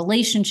and the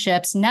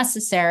relationships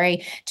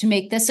necessary to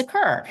make this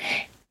occur?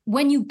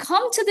 When you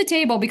come to the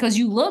table, because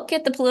you look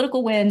at the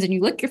political winds and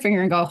you lick your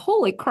finger and go,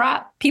 holy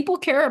crap, people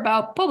care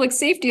about public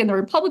safety and the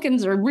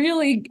Republicans are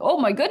really, oh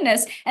my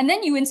goodness. And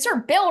then you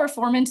insert bail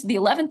reform into the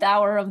 11th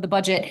hour of the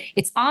budget.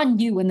 It's on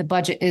you when the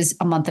budget is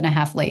a month and a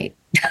half late.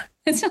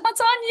 It's on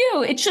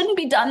you. It shouldn't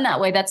be done that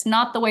way. That's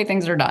not the way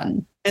things are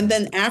done. And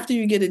then after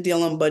you get a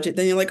deal on budget,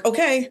 then you're like,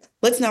 okay,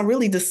 let's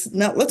really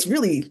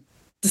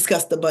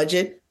discuss the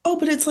budget. Oh,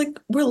 but it's like,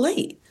 we're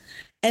late.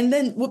 And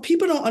then what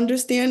people don't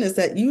understand is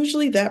that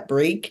usually that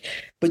break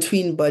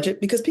between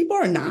budget, because people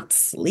are not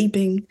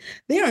sleeping,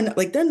 they're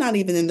not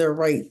even in their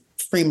right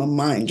frame of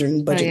mind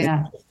during budget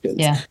negotiations.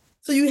 Yeah.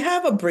 So you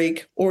have a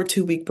break or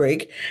 2-week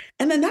break,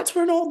 and then that's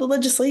when all the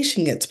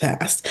legislation gets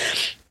passed.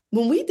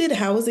 When we did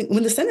housing,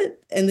 when the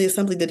Senate and the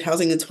Assembly did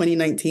housing in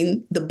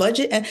 2019, the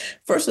budget, and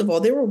first of all,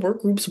 there were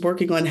work groups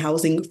working on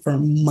housing for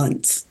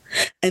months.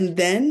 And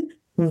then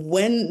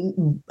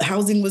when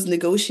housing was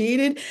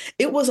negotiated,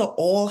 it was an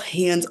all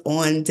hands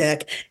on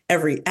deck.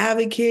 Every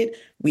advocate,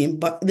 we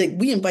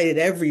invited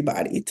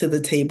everybody to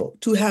the table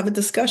to have a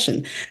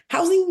discussion.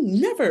 Housing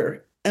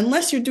never,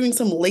 unless you're doing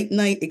some late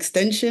night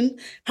extension,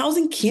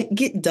 housing can't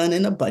get done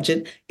in a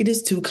budget. It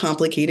is too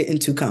complicated and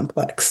too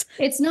complex.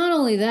 It's not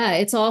only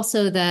that, it's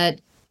also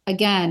that,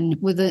 again,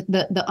 with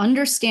the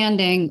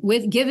understanding,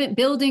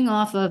 building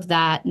off of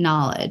that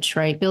knowledge,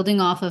 right?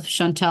 Building off of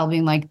Shontell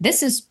being like,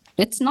 it's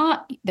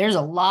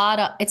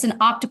an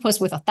octopus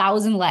with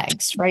 1,000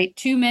 legs, right?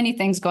 Too many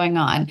things going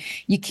on.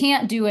 You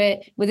can't do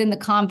it within the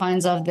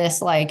confines of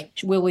this, like,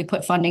 will we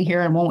put funding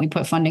here and won't we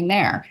put funding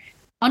there?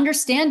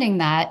 Understanding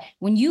that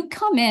when you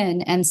come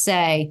in and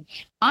say,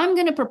 I'm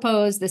going to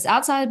propose this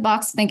outside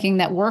box thinking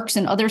that works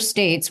in other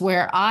states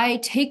where I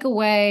take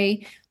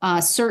away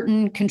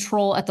certain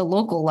control at the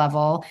local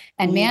level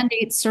and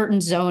mandate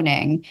certain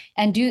zoning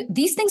and do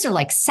these things are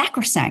like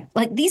sacrosanct.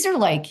 Like these are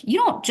like,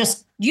 you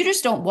just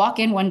don't walk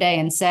in one day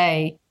and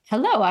say,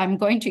 hello,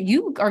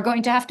 you are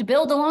going to have to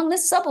build along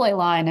this subway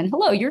line. And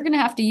hello, you're going to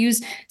have to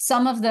use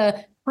some of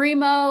the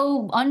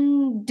primo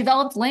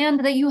undeveloped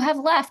land that you have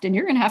left. And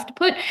you're going to have to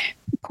put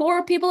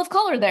poor people of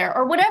color there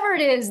or whatever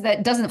it is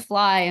that doesn't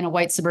fly in a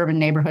white suburban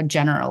neighborhood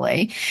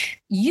generally.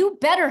 You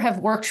better have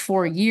worked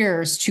for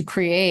years to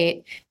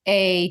create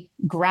a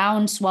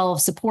groundswell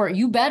of support.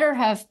 You better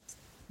have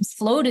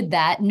floated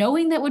that,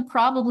 knowing that would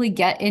probably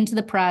get into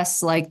the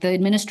press, like the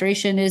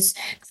administration is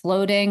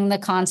floating the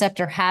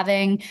concept or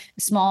having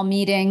small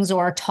meetings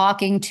or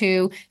talking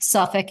to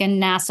Suffolk and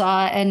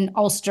Nassau and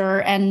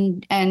Ulster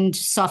and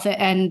Suffolk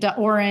and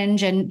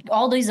Orange and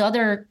all these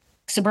other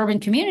suburban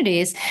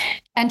communities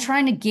and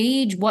trying to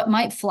gauge what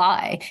might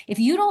fly. If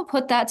you don't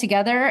put that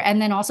together and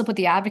then also put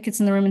the advocates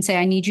in the room and say,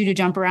 I need you to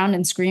jump around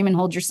and scream and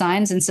hold your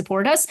signs and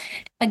support us,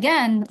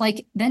 again,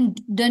 like then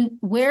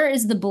where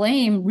is the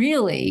blame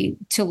really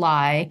to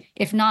lie,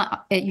 if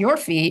not at your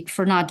feet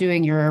for not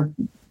doing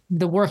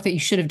the work that you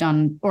should have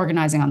done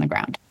organizing on the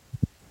ground?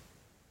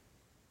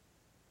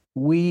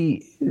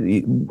 We've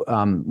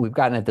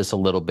gotten at this a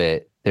little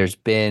bit. There's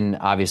been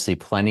obviously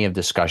plenty of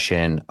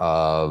discussion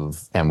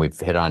and we've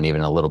hit on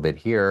even a little bit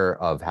here,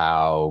 of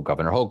how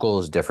Governor Hochul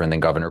is different than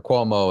Governor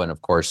Cuomo. And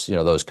of course,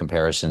 those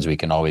comparisons we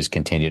can always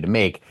continue to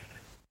make.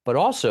 But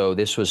also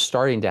this was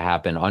starting to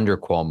happen under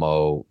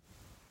Cuomo,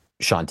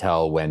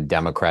 Shontell, when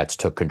Democrats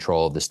took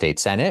control of the state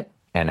Senate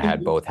and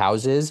had both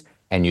houses.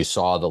 And you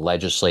saw the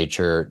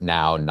legislature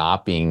now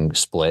not being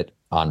split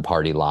on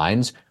party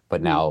lines,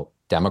 but now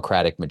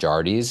Democratic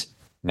majorities,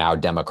 now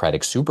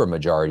Democratic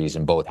supermajorities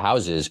in both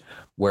houses,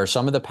 where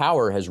some of the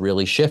power has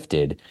really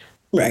shifted.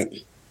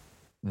 Right.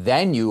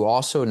 Then you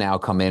also now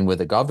come in with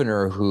a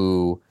governor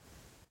who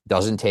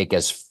doesn't take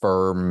as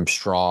firm,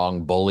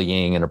 strong,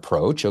 bullying an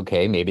approach.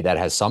 Okay, maybe that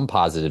has some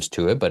positives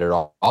to it, but it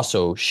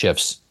also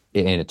shifts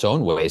in its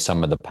own way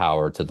some of the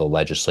power to the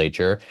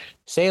legislature.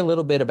 Say a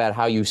little bit about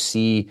how you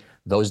see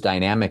those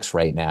dynamics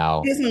right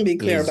now. Just want to be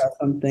clear about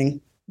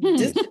something.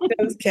 Just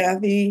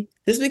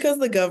because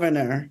the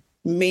governor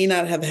may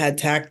not have had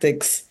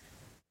tactics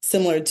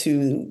similar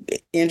to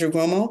Andrew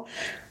Cuomo,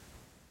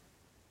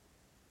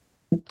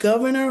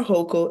 Governor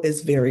Hochul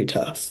is very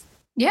tough.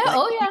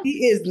 Yeah.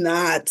 He is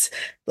not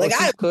like,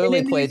 she's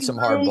clearly played some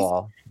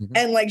hardball.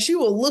 And like, she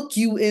will look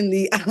you in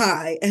the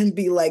eye and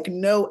be like,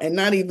 no, and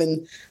not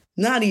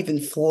even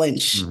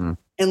flinch.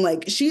 And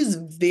like, she's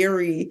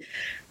very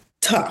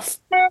tough.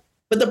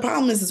 But the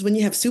problem is when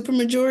you have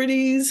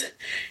supermajorities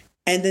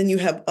and then you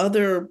have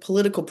other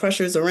political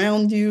pressures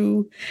around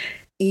you,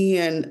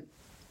 and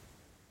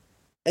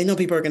I know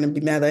people are going to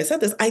be mad that I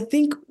said this. I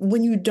think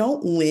when you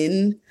don't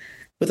win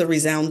with a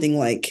resounding,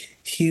 like,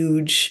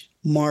 huge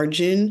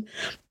margin,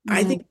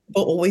 I think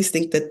people always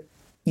think that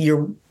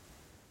you're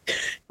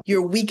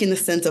weak in the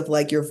sense of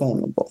like you're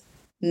vulnerable.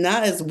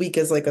 Not as weak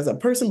as like as a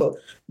person, but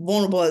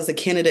vulnerable as a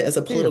candidate, as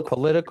a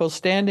political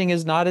standing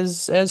is not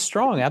as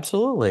strong.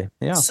 Absolutely.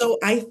 Yeah. So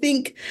I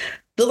think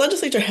the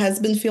legislature has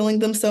been feeling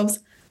themselves,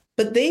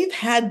 but they've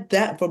had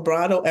that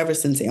vibrato ever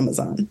since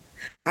Amazon.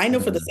 I know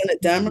for the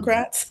Senate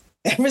Democrats,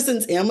 ever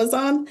since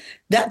Amazon,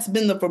 that's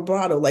been the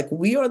vibrato. Like,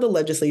 we are the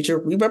legislature,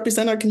 we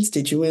represent our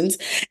constituents,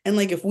 and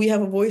like if we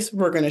have a voice,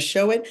 we're going to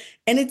show it.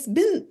 And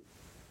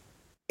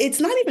it's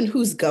not even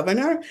who's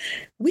governor.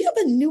 We have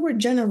a newer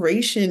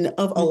generation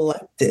of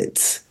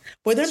electeds.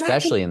 Where they're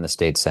especially in the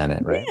state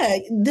Senate, right? Yeah,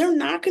 they're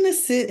not going to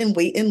sit and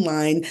wait in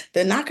line.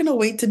 They're not going to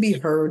wait to be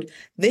heard.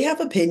 They have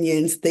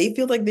opinions. They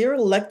feel like they're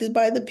elected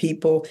by the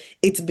people.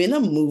 It's been a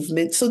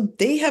movement. So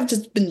they have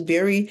just been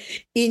very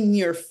in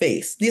your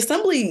face. The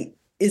assembly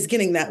is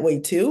getting that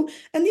way too.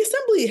 And the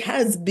assembly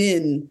has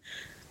been,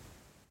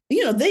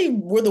 they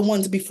were the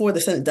ones before the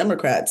Senate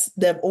Democrats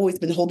that have always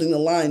been holding the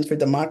line for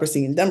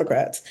democracy and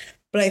Democrats.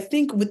 But I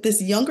think with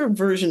this younger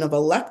version of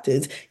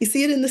electeds, you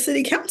see it in the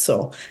city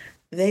council.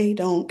 They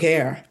don't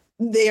care.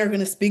 They are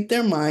going to speak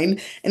their mind,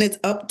 and it's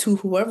up to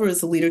whoever is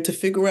the leader to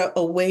figure out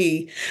a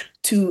way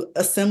to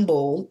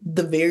assemble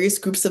the various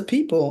groups of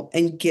people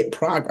and get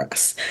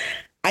progress.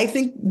 I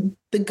think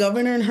the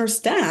governor and her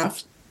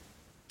staff,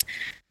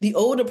 the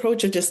old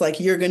approach of just like,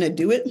 you're going to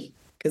do it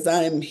because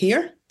I'm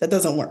here, that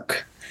doesn't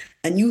work.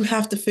 And you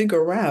have to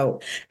figure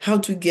out how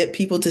to get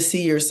people to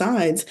see your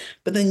sides,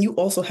 but then you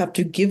also have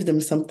to give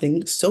them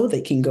something so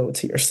they can go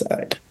to your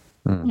side.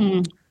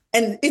 Mm.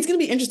 And it's going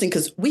to be interesting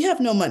because we have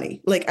no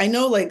money. Like, I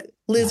know, like,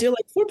 Liz, you're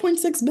like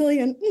 4.6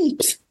 billion.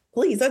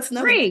 Please, that's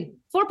nothing.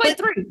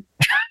 4.3.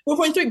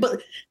 4.3.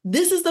 But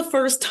this is the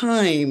first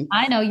time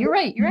I know. You're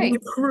right. You're right. the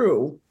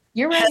crew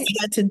You're right. has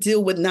had to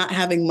deal with not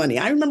having money.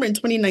 I remember in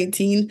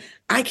 2019,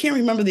 I can't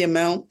remember the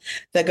amount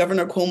that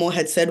Governor Cuomo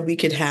had said we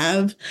could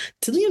have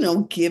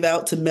to, give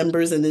out to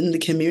members and in the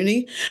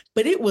community,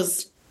 but it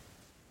was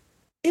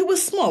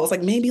small. It was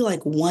like maybe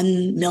like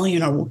 1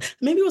 million, or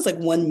maybe it was like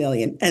 1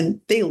 million, and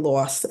they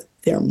lost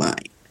their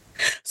mind.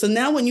 So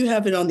now when you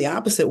have it on the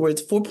opposite, where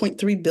it's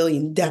 4.3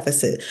 billion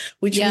deficit,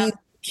 which means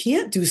you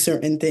can't do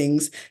certain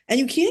things and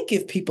you can't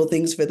give people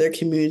things for their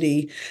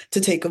community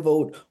to take a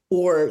vote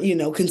or,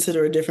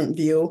 consider a different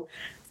view.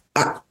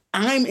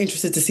 I'm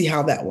interested to see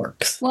how that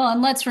works. Well,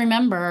 and let's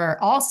remember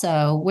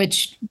also,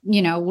 which,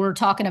 we're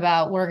talking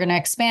about, we're going to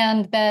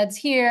expand beds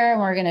here,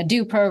 and we're going to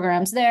do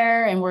programs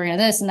there, and we're going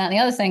to this and that and the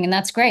other thing. And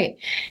that's great.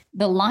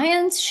 The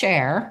lion's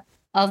share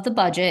of the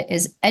budget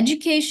is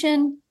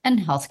education and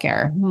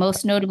healthcare,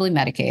 most notably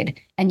Medicaid.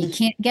 And you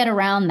can't get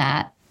around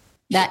that.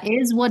 That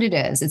is what it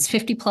is. It's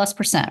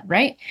 50+%,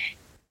 right?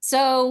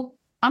 So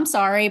I'm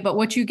sorry, but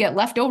what you get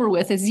left over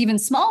with is even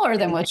smaller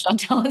than what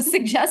Shontell is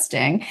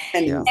suggesting.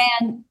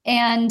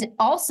 And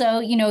also,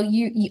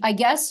 you I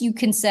guess you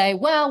can say,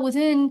 well,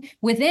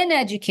 within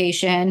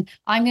education,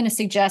 I'm going to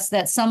suggest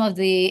that some of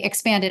the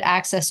expanded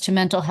access to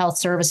mental health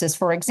services,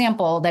 for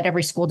example, that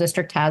every school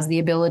district has the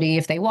ability,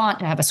 if they want,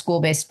 to have a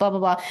school-based blah, blah,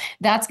 blah,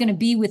 that's going to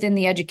be within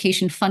the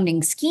education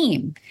funding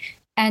scheme.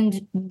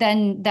 And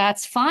then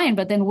that's fine.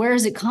 But then where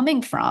is it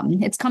coming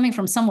from? It's coming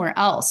from somewhere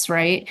else,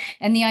 right?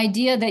 And the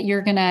idea that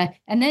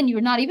and then you're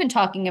not even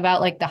talking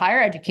about like the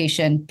higher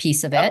education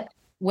piece of it,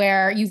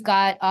 where you've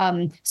got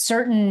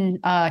certain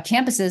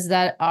campuses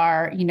that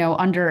are,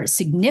 under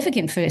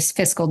significant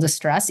fiscal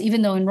distress,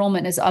 even though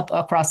enrollment is up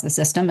across the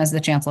system, as the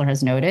chancellor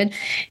has noted.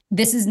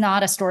 This is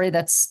not a story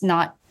that's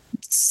not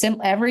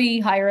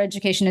every higher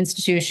education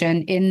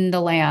institution in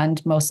the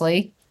land,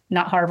 mostly.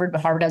 Not Harvard,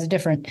 but Harvard has a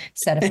different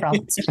set of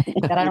problems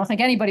that I don't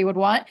think anybody would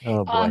want.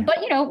 Oh, boy.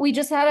 But, we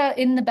just had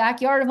in the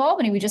backyard of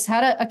Albany, we just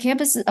had a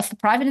campus, a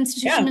private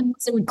institution, and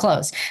it would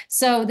close.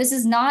 So this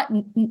is not,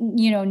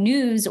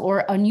 news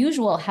or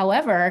unusual.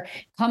 However,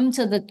 come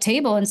to the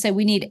table and say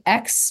we need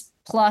X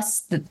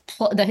plus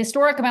the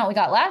historic amount we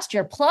got last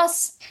year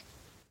plus,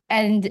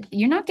 and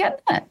you're not getting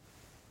that.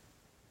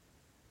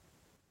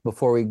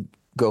 Before we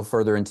go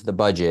further into the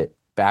budget,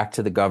 back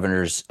to the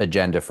governor's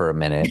agenda for a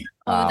minute.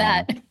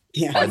 That.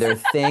 Yeah. Are there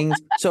things?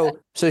 So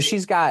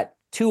she's got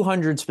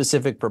 200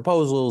 specific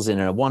proposals in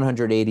a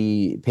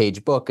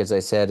 180-page book, as I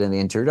said in the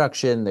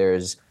introduction.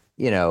 There's,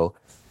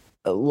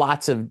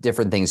 lots of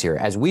different things here.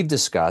 As we've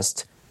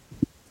discussed,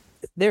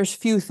 there's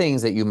few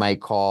things that you might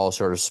call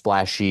sort of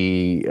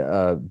splashy,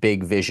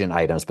 big vision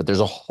items, but there's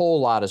a whole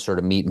lot of sort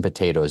of meat and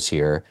potatoes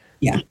here.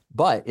 Yeah.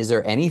 But is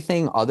there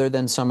anything other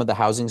than some of the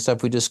housing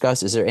stuff we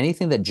discussed? Is there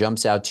anything that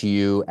jumps out to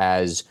you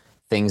as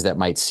things that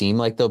might seem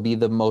like they'll be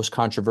the most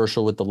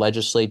controversial with the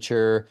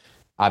legislature?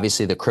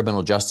 Obviously, the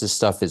criminal justice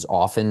stuff has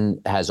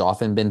often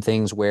been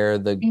things where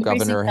the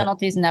governor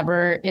penalties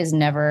is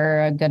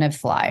never going to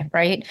fly,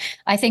 right?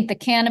 I think the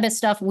cannabis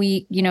stuff,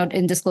 we,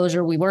 in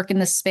disclosure, we work in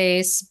this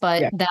space,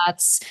 but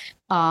that's,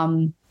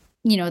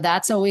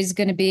 that's always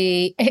going to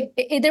be.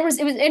 It was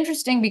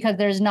interesting because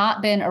there's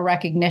not been a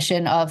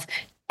recognition of.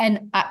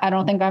 And I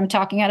don't think I'm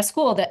talking out of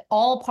school, that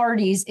all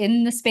parties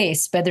in the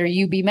space, whether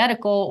you be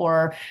medical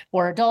or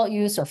adult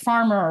use or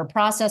farmer or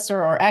processor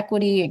or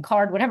equity and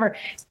card, whatever,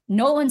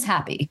 no one's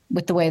happy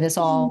with the way this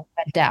all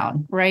went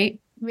down, right?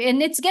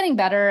 And it's getting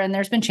better and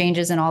there's been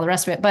changes and all the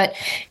rest of it. But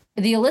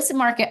the illicit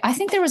market, I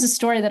think there was a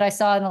story that I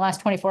saw in the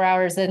last 24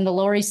 hours that in the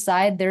Lower East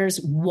Side,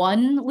 there's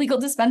one legal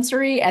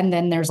dispensary and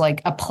then there's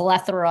like a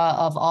plethora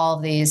of all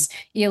of these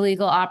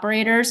illegal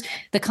operators.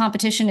 The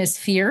competition is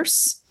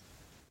fierce.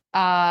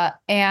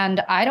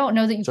 And I don't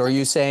know that you. So are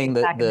you saying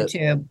that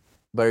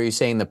but are you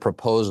saying the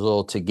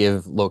proposal to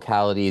give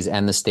localities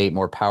and the state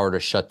more power to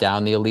shut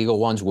down the illegal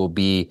ones will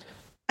be,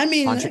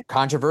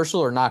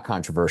 controversial or not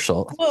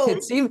controversial? Well,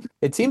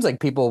 it seems like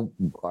people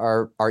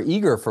are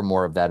eager for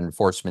more of that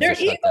enforcement. They're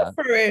eager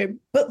for it,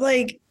 but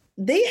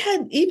they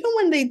had, even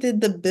when they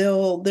did the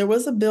bill, there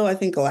was a bill, I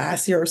think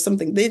last year or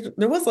something,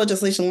 there was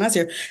legislation last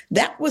year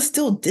that was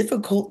still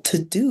difficult to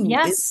do in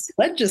the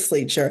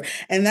legislature.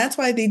 And that's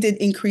why they did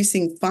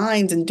increasing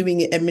fines and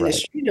doing it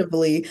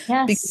administratively.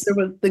 Right. Because there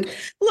was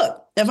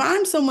look, if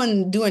I'm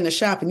someone doing a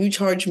shop and you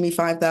charge me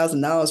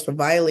 $5,000 for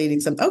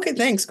violating something, okay,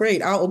 thanks,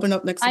 great. I'll open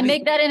up next week. I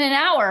make that in an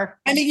hour.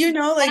 I mean, and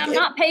I'm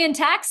not paying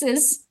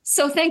taxes.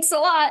 So thanks a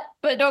lot,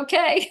 but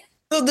okay.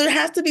 So there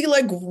has to be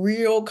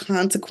real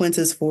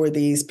consequences for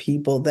these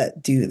people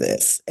that do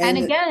this. And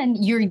again,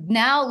 you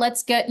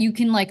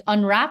can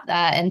unwrap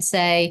that and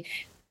say,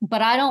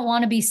 but I don't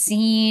want to be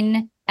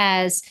seen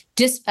as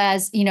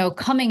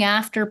coming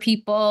after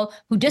people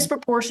who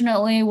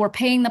disproportionately were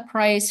paying the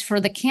price for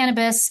the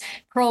cannabis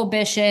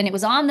prohibition. It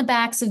was on the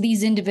backs of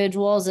these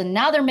individuals, and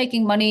now they're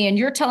making money, and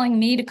you're telling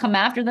me to come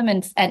after them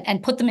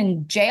and put them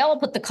in jail,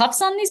 put the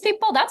cuffs on these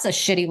people? That's a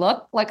shitty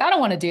look. Like, I don't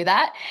want to do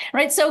that,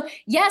 right? So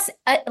yes,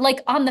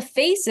 like on the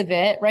face of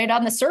it, right,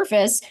 on the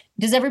surface,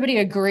 does everybody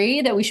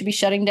agree that we should be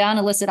shutting down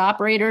illicit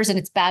operators, and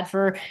it's bad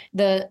for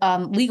the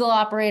legal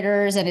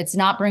operators, and it's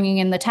not bringing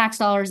in the tax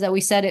dollars that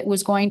we said it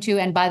was going to?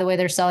 And by the way,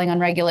 they're selling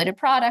unregulated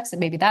products, and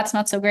maybe that's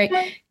not so great.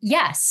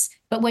 Yes.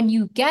 But when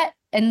you get,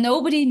 and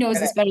nobody knows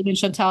this better than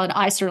Shontell, and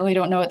I certainly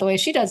don't know it the way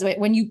she does it.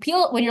 When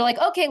you're like,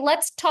 okay,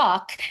 let's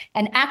talk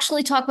and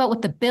actually talk about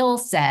what the bill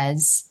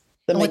says,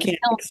 what the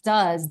bill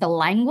does, the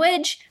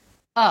language.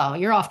 Oh,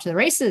 you're off to the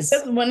races.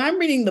 When I'm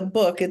reading the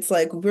book, it's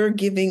like we're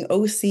giving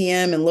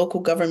OCM and local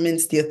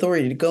governments the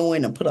authority to go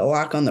in and put a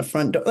lock on the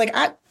front door. Like,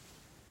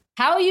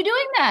 how are you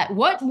doing that?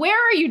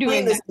 Where are you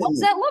doing that? What does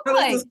that look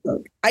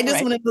like? I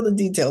just want to know the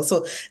details.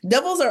 So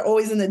devils are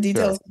always in the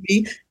details for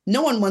me.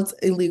 No one wants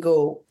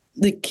illegal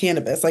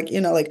cannabis. Like,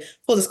 like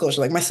full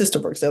disclosure, like my sister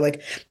works there,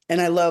 like,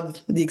 and I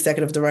love the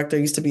executive director,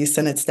 used to be a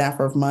Senate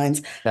staffer of mine.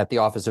 At the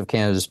Office of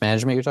Cannabis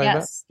Management you're talking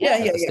about?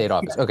 Yeah. The state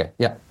office. Yeah. Okay.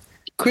 Yeah.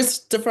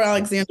 Christopher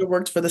Alexander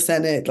worked for the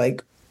Senate.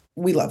 Like,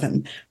 we love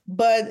him.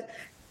 But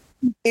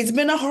it's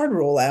been a hard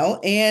rollout,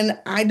 and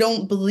I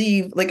don't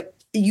believe, like,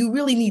 you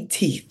really need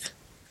teeth.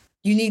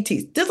 You need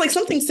teeth. Just like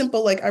something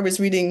simple, like I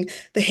was reading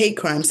the hate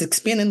crimes,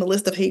 expanding the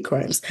list of hate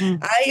crimes.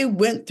 I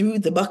went through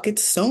the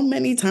buckets so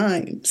many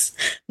times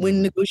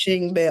when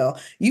negotiating bail.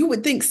 You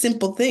would think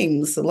simple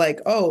things like,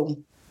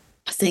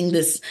 saying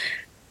this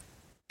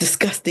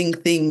disgusting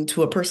thing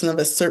to a person of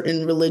a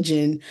certain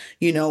religion,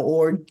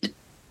 or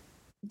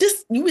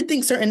just, you would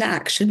think certain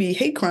acts should be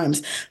hate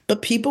crimes,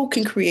 but people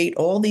can create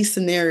all these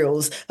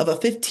scenarios of a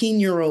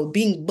 15-year-old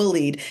being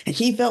bullied, and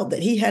he felt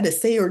that he had to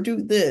say or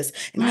do this,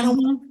 and I don't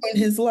want to ruin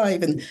his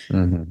life,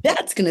 and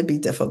that's going to be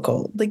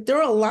difficult. Like, there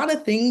are a lot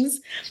of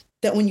things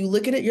that when you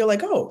look at it, you're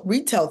like, oh,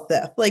 retail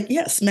theft, like,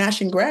 yeah, smash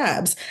and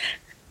grabs.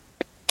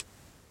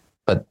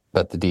 But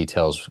the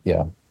details,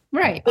 yeah.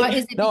 Right.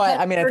 Is it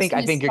I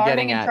think you're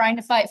getting at trying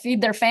to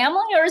feed their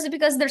family, or is it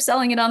because they're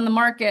selling it on the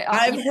market?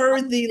 I've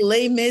heard the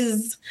Les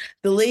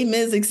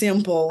Mis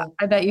example.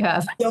 I bet you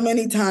have so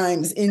many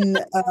times.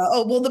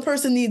 The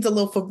person needs a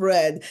loaf of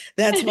bread.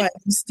 That's why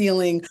I'm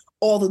stealing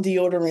all the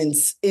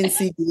deodorants in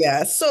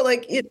CVS. So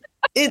like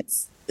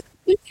it's.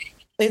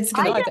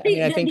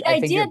 The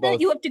idea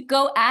that you have to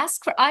go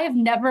ask for. I have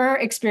never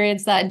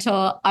experienced that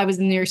until I was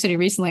in New York City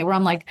recently, where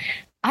I'm like,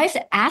 I have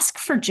to ask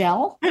for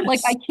gel.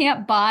 Like, I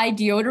can't buy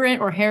deodorant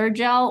or hair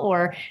gel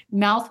or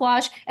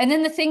mouthwash. And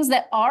then the things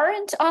that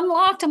aren't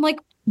unlocked, I'm like,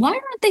 why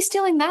aren't they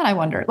stealing that? I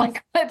wonder.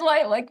 Like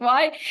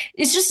why?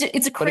 It's a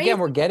crazy. But again,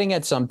 we're getting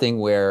at something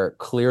where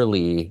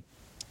clearly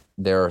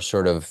there are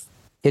sort of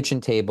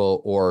kitchen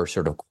table or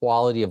sort of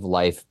quality of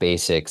life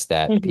basics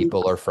that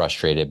people are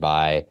frustrated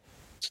by,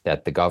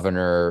 that the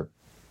governor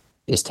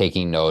is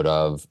taking note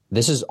of.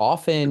 This is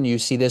often, you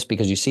see this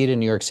because you see it in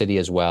New York City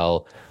as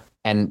well.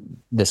 And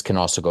this can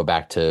also go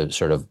back to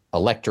sort of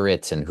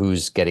electorates and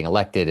who's getting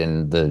elected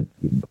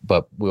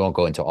but we won't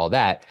go into all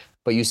that.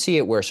 But you see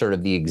it where sort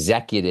of the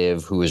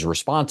executive who is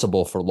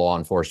responsible for law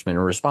enforcement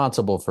and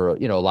responsible for,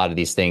 a lot of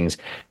these things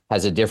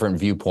has a different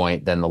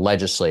viewpoint than the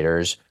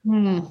legislators.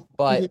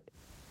 But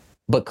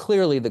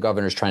clearly the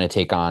governor's trying to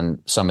take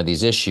on some of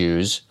these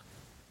issues.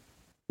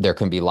 There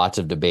can be lots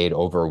of debate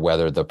over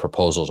whether the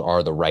proposals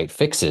are the right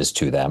fixes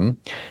to them.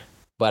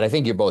 But I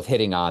think you're both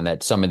hitting on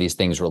that some of these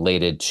things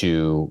related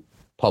to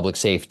public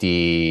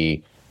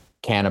safety,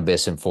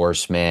 cannabis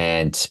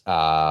enforcement,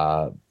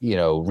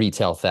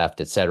 retail theft,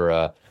 et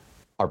cetera,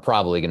 are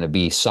probably going to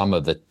be some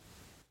of the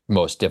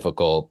most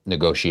difficult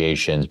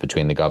negotiations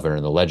between the governor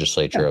and the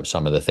legislature of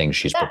some of the things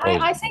she's proposing.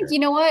 I think, you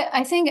know what?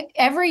 I think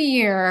every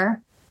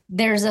year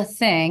there's a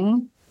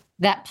thing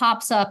that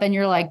pops up and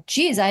you're like,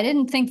 geez, I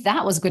didn't think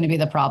that was going to be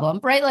the problem,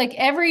 right? Like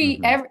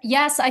every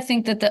yes, I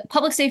think that the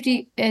public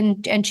safety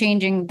and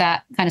changing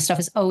that kind of stuff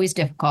is always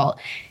difficult.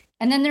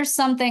 And then there's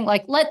something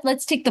like,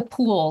 let's take the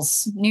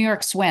pools, New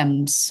York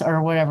Swims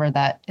or whatever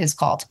that is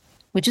called,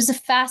 which is a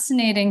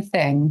fascinating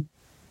thing.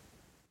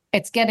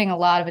 It's getting a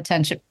lot of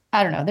attention.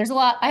 I don't know.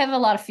 I have a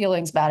lot of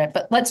feelings about it,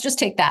 but let's just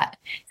take that.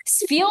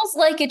 It feels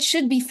like it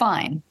should be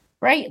fine,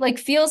 right? Like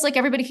feels like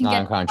everybody can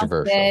get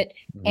non-controversial. It,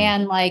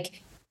 and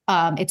like,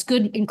 it's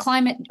good in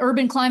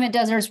urban climate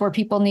deserts where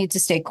people need to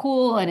stay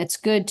cool, and it's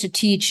good to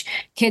teach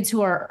kids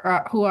who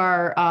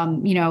are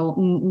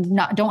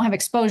don't have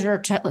exposure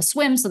to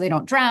swim so they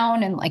don't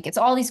drown, and like it's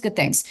all these good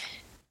things.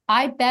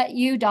 I bet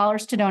you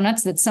dollars to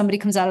donuts that somebody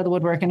comes out of the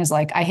woodwork and is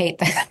like, I hate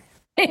that.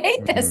 I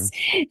hate this.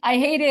 I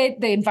hate it.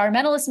 The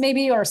environmentalist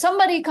maybe, or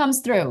somebody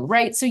comes through,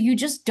 right? So you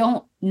just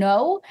don't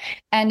know,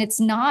 and it's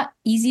not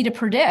easy to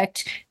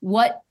predict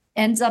what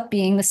ends up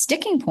being the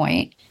sticking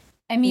point.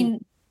 I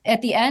mean.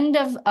 At the end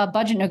of a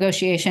budget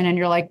negotiation and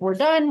you're like, we're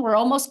done, we're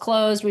almost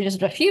closed, we just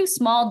have a few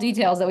small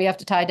details that we have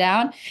to tie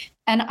down.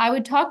 And I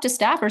would talk to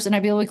staffers and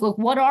I'd be like, look,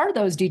 what are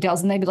those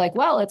details? And they'd be like,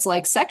 well, it's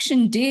like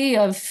section D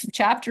of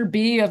chapter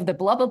B of the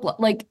blah, blah, blah.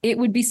 Like it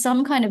would be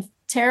some kind of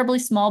terribly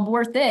small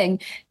bore thing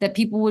that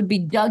people would be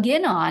dug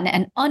in on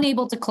and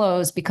unable to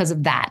close because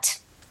of that,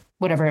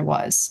 whatever it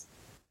was.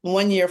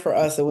 1 year for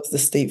us, it was the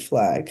state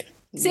flag.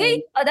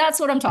 See, that's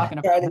what I'm talking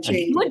about. Would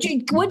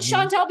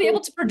Shontell be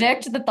able to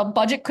predict that the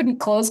budget couldn't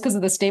close because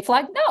of the state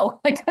flag? No,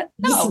 like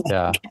no.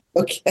 Yeah.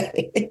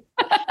 Okay.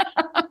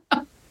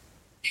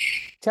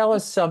 Tell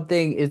us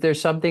something. Is there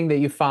something that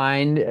you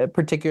find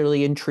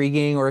particularly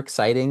intriguing or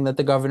exciting that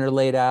the governor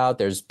laid out?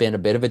 There's been a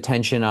bit of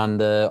attention on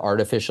the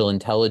artificial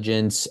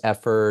intelligence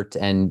effort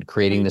and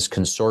creating this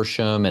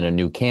consortium and a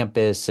new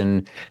campus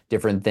and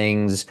different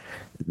things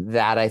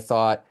that I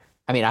thought,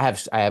 I mean, I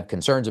have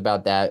concerns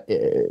about that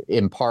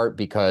in part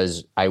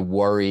because I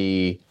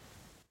worry,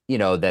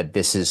 that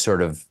this is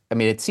sort of, I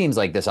mean, it seems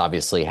like this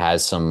obviously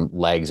has some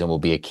legs and will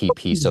be a key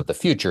piece of the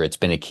future. It's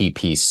been a key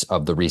piece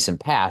of the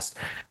recent past.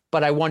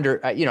 But I wonder,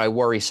 I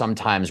worry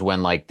sometimes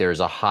when like there's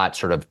a hot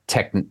sort of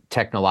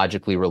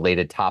technologically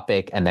related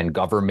topic and then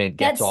government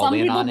gets all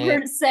in on it. Some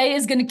people say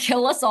is going to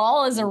kill us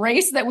all as a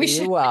race that we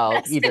should. Well,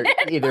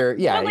 either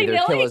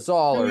kill us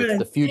all or it's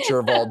the future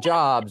of all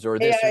jobs or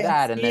this or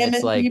that. And then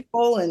it's like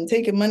people and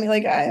taking money.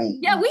 Like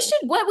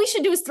what we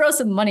should do is throw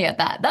some money at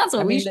that. That's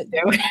what we should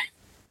do.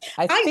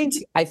 I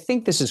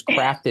think this is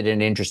crafted in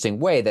an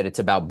interesting way that it's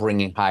about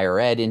bringing higher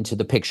ed into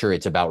the picture.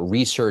 It's about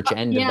research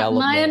and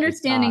development. My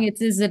understanding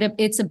is that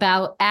it's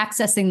about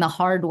accessing the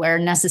hardware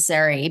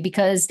necessary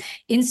because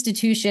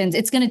institutions,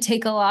 it's going to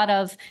take a lot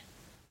of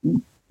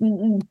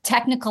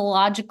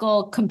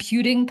technological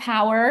computing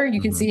power.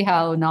 You can see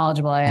how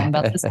knowledgeable I am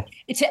about this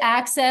to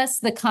access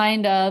the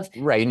kind of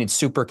right. You need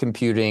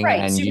supercomputing,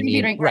 and you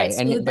need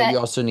but you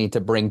also need to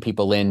bring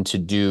people in to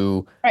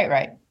do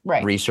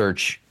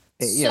research.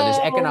 There's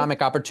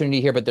economic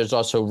opportunity here, but there's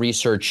also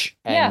research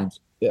and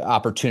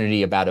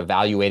opportunity about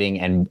evaluating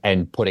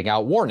and putting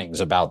out warnings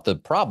about the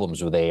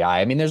problems with AI.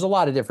 I mean, there's a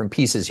lot of different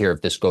pieces here.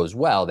 If this goes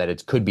well, that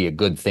it could be a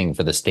good thing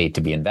for the state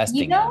to be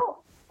investing in.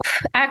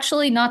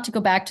 Actually, not to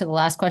go back to the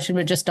last question,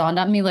 but just dawned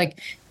on me, like,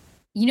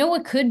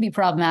 what could be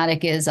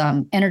problematic is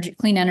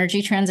clean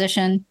energy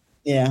transition.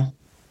 Yeah.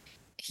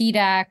 HEAT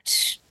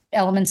Act,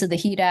 elements of the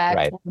HEAT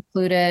Act were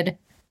included.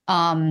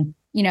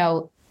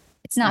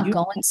 It's not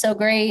going so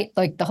great.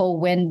 Like the whole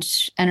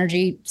wind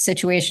energy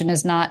situation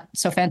is not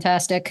so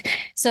fantastic.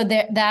 So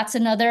that's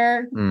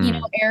another,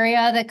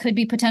 area that could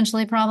be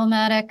potentially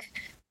problematic.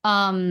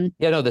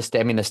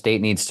 The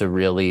state needs to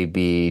really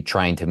be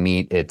trying to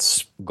meet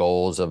its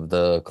goals of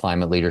the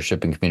Climate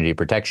Leadership and Community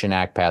Protection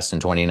Act passed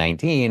in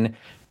 2019,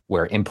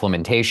 where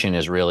implementation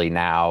is really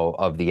now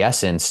of the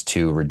essence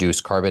to reduce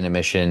carbon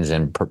emissions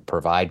and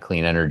provide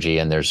clean energy.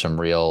 And there's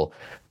some real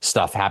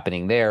stuff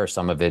happening there.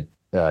 Some of it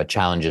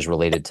challenges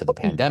related to the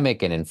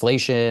pandemic and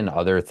inflation,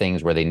 other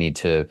things where they need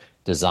to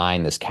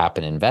design this cap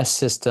and invest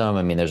system.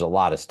 I mean, there's a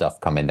lot of stuff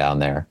coming down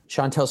there.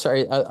 Shontell,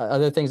 sorry,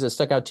 other things that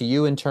stuck out to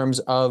you in terms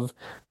of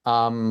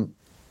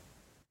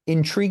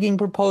intriguing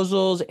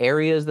proposals,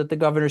 areas that the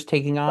governor's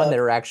taking on that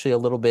are actually a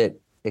little bit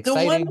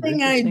exciting. The one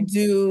thing I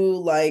do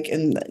like,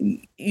 and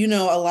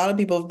a lot of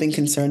people have been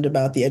concerned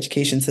about the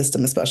education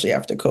system, especially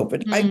after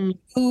COVID. I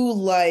do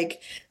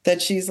like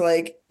that she's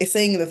like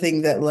saying the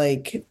thing that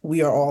like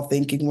we are all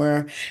thinking,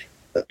 where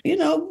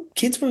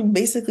kids were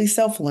basically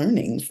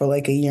self-learning for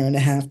like a year and a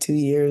half, 2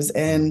 years,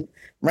 and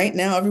right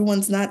now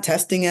everyone's not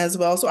testing as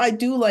well. So I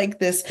do like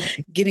this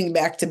getting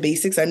back to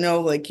basics. I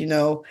know,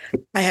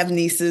 I have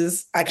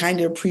nieces. I kind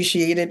of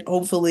appreciate it.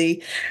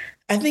 Hopefully,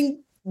 I think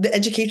the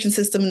education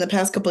system in the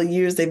past couple of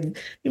years,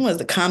 as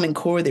the Common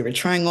Core, they were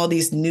trying all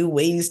these new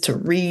ways to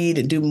read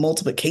and do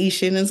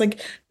multiplication. And it's like,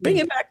 bring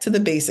it back to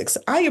the basics.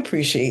 I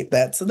appreciate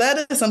that. So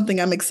that is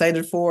something I'm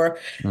excited for.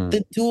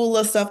 The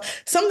doula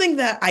stuff, something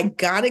that I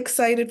got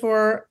excited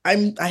for.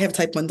 I have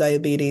type 1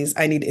 diabetes.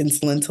 I need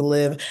insulin to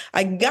live.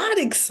 I got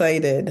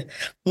excited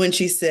when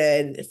she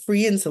said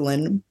free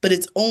insulin, but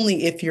it's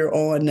only if you're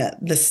on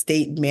the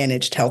state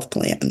managed health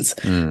plans.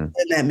 And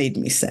that made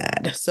me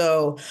sad.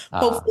 So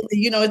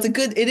hopefully,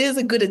 it is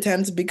a good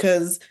attempt,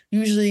 because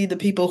usually the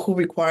people who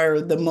require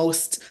the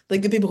most,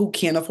 like the people who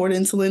can't afford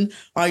insulin,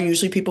 are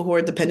usually people who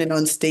are dependent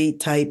on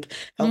state type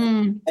health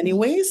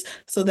anyways.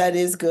 So that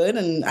is good.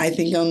 And I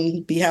think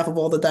on behalf of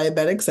all the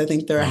diabetics, I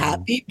think they're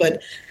happy,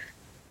 but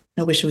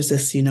I wish it was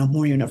just,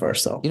 more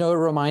universal. It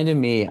reminded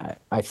me,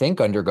 I think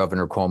under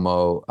Governor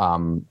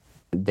Cuomo,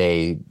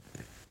 they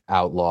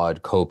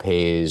outlawed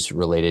copays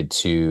related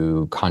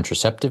to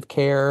contraceptive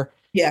care.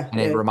 Yeah. And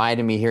it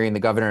reminded me hearing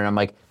the governor, and I'm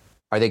like,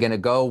 are they going to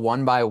go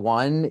one by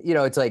one?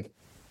 It's like,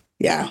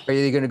 are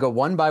they going to go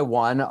one by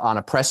one on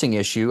a pressing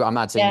issue? I'm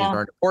not saying these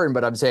aren't important,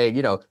 but I'm saying,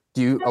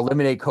 Do you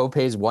eliminate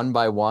copays one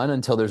by one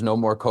until there's no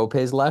more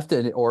copays left,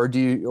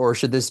 or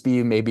should this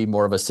be maybe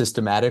more of a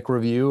systematic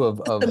review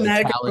of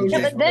challenges? Yeah,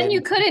 but then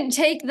you couldn't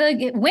take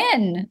the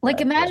win. Like,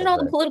 imagine all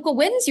the political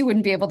wins you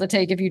wouldn't be able to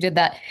take if you did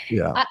that.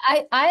 Yeah,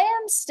 I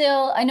am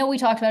still. I know we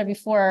talked about it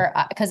before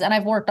and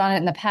I've worked on it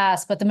in the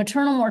past. But the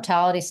maternal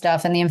mortality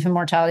stuff and the infant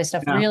mortality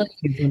stuff really,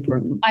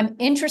 I'm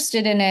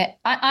interested in it.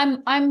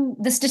 I'm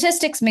the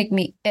statistics make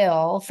me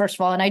ill, first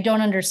of all, and I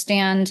don't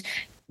understand.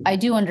 I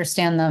do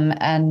understand them,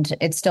 and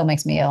it still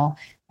makes me ill.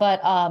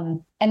 But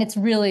and it's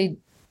really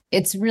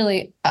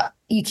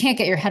you can't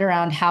get your head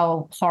around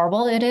how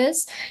horrible it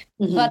is.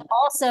 Mm-hmm. But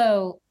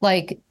also,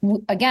 like,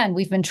 again,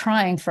 we've been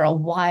trying for a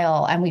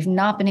while, and we've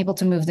not been able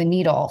to move the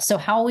needle. So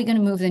how are we going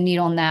to move the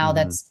needle now? Mm-hmm.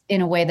 That's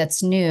in a way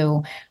that's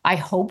new. I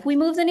hope we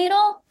move the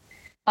needle.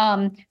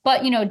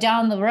 But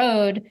down the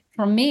road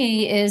for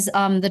me is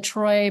the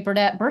Troy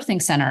Burdett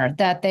Birthing Center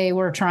that they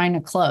were trying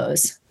to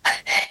close,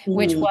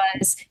 which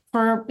was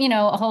for,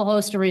 a whole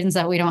host of reasons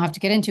that we don't have to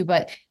get into,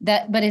 but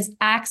is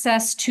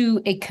access to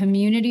a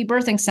community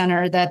birthing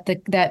center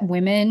that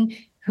women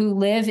who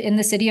live in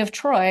the city of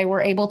Troy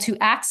were able to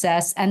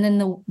access, and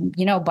then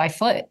by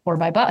foot or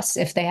by bus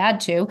if they had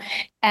to.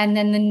 And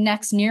then the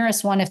next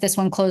nearest one, if this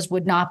one closed,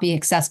 would not be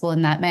accessible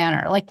in that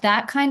manner. Like,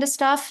 that kind of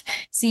stuff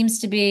seems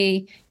to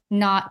be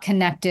not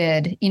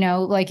connected.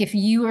 Like, if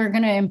you are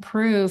going to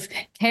improve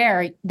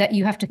care, that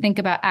you have to think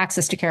about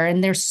access to care.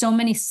 And there's so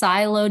many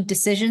siloed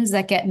decisions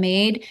that get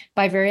made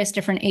by various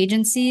different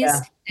agencies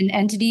and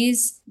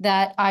entities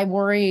that I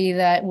worry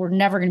that we're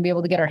never going to be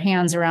able to get our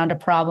hands around a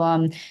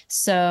problem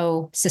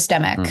so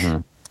systemic.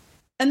 Mm-hmm.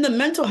 And the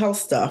mental health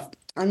stuff.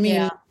 I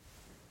mean,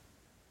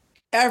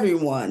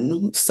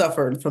 everyone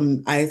suffered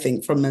from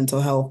mental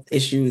health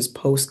issues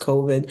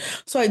post-COVID.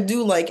 So I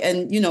do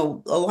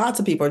lots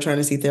of people are trying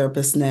to see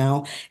therapists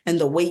now, and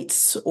the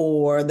waits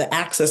or the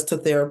access to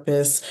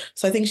therapists.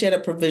 So I think she had a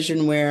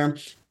provision where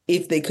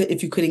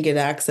if you couldn't get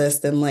access,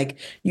 then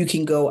you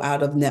can go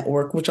out of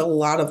network, which a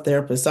lot of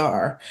therapists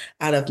are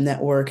out of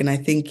network. And I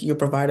think your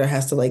provider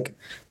has to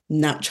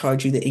not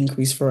charge you the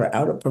increase for an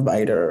out of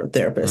provider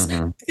therapist.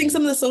 Mm-hmm. I think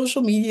some of the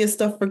social media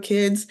stuff for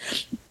kids,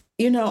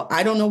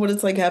 I don't know what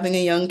it's like having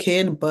a young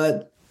kid,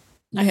 but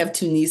I have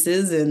two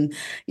nieces and,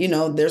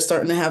 they're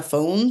starting to have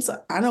phones.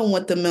 I don't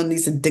want them on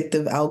these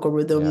addictive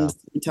algorithms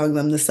telling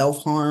them to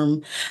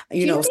self-harm.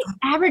 The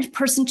average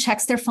person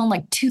checks their phone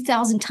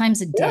 2,000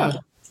 times a day.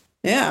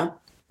 Yeah.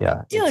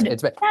 Yeah. Dude,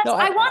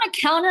 I want a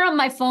counter on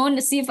my phone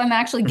to see if I'm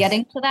actually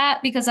getting to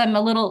that, because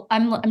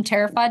I'm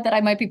terrified that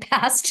I might be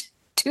past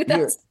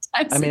 2,000.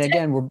 I mean,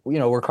 again,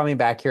 we're coming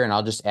back here, and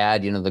I'll just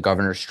add, the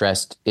governor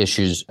stressed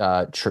issues,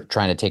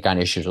 trying to take on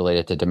issues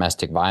related to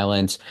domestic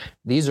violence.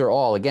 These are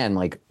all, again,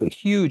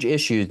 huge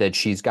issues that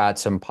she's got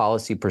some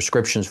policy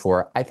prescriptions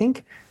for. I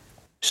think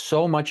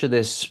so much of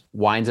this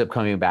winds up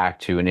coming back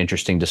to an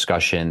interesting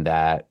discussion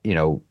that,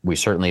 we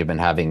certainly have been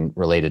having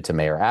related to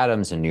Mayor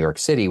Adams in New York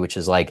City, which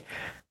is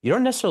you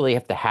don't necessarily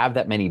have to have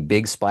that many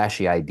big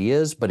splashy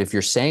ideas, but if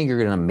you're saying you're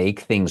going to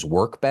make things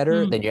work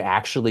better, then you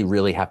actually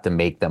really have to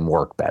make them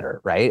work better,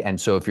 right? And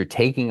so if you're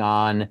taking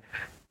on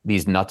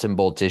these nuts and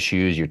bolts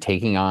issues, you're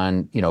taking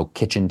on,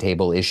 kitchen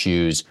table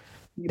issues,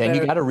 then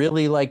you got to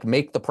really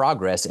make the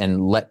progress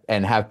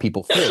and have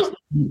people feel it.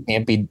 You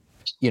can't be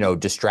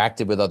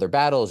distracted with other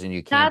battles, and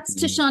you can't. That's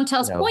to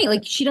Shontell's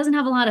point. She doesn't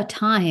have a lot of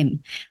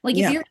time.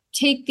 If you're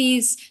take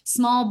these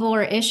small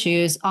bore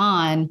issues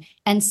on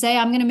and say,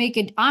 I'm going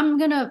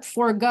to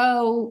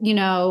forego,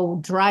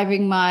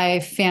 driving my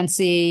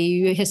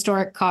fancy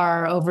historic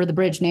car over the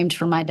bridge named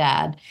for my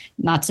dad.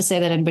 Not to say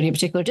that anybody in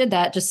particular did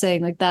that, just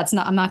saying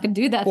I'm not going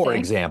to do that. For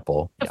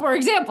example,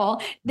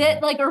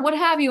 that or what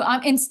have you.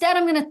 Instead,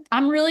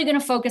 I'm really going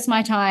to focus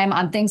my time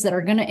on things that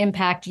are going to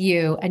impact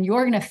you, and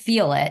you're going to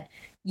feel it.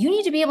 You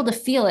need to be able to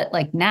feel it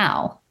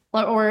now,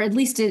 or at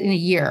least in a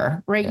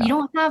year, right? Yeah. You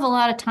don't have a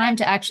lot of time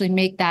to actually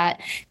make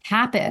that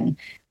happen.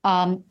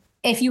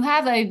 If you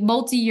have a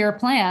multi-year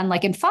plan,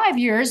 in 5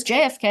 years,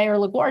 JFK or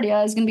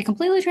LaGuardia is going to be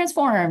completely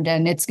transformed,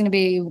 and it's going to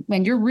be,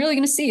 and you're really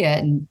going to see it,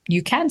 and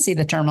you can see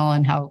the terminal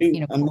and how,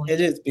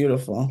 it is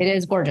beautiful. It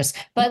is gorgeous.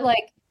 But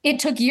it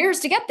took years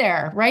to get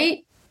there,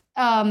 right?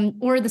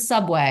 Or the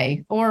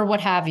subway or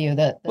what have you.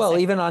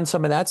 Even on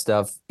some of that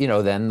stuff,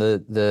 then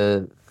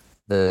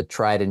the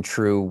tried and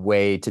true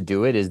way to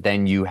do it is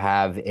then you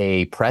have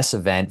a press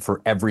event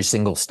for every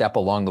single step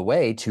along the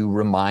way to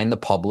remind the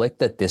public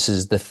that this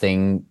is the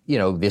thing,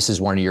 this is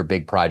one of your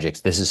big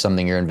projects. This is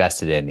something you're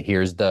invested in.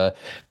 Here's the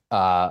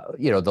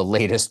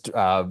latest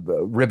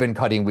ribbon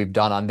cutting we've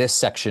done on this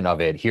section of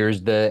it.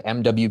 Here's the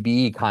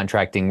MWBE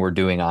contracting we're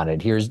doing on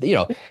it. Here's,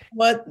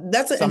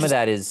 some of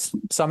that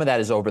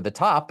is over the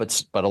top,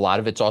 but a lot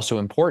of it's also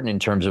important in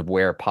terms of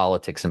where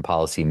politics and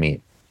policy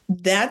meet.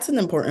 That's an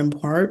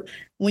important part.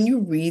 When you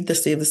read the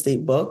State of the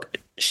State book,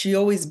 she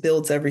always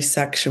builds every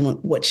section with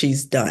what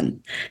she's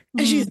done.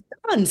 And she's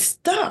done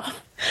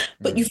stuff.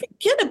 but you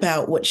forget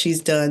about what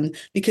she's done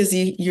because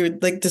you're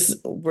like this.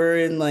 We're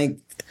in like,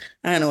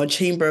 I don't know, a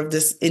chamber of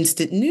this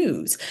instant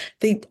news.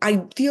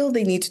 I feel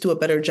they need to do a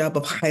better job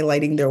of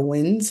highlighting their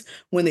wins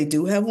when they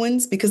do have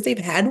wins because they've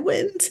had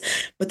wins,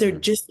 but they're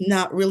just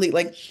not really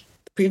like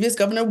the previous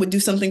governor would do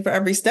something for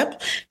every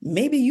step.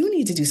 Maybe you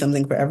need to do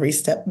something for every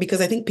step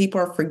because I think people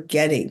are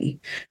forgetting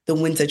the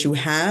wins that you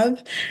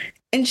have.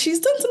 And she's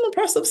done some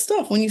impressive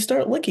stuff when you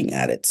start looking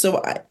at it.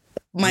 So I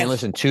mean,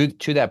 listen,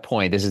 to that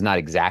point, this is not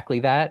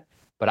exactly that,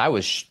 but I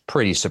was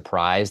pretty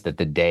surprised that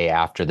the day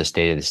after the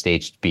State of the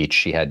State speech,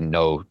 she had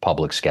no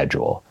public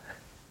schedule.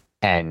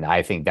 And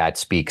I think that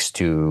speaks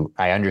to,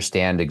 I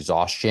understand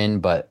exhaustion,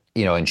 but,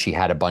 and she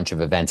had a bunch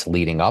of events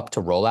leading up to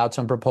roll out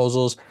some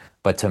proposals.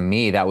 But to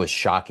me, that was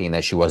shocking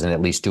that she wasn't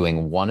at least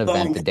doing one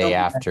event the day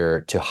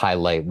after to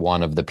highlight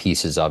one of the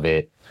pieces of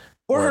it.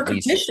 Or her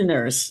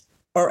commissioners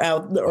are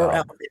out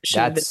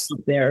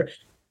there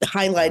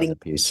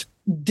highlighting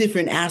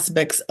different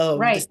aspects of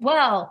right.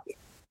 Well,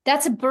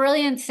 that's a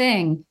brilliant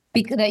thing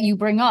that you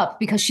bring up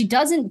because she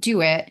doesn't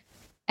do it.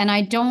 And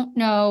I don't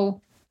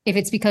know if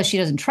it's because she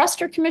doesn't trust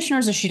her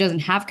commissioners or she doesn't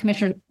have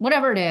commissioners,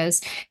 whatever it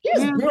is. She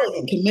has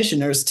brilliant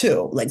commissioners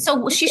too.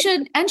 So she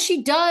should, and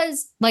she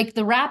does, like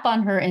the rap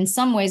on her in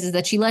some ways is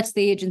that she lets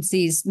the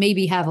agencies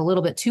maybe have a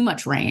little bit too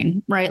much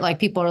reign, right? Like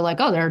people are like,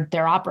 oh,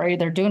 they're operating,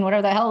 they're doing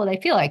whatever the hell they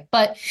feel like.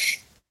 But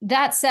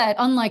that said,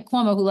 unlike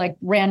Cuomo, who like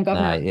ran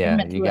governor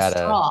through a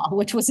straw,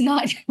 which was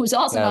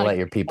also not let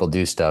your people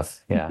do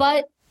stuff. Yeah.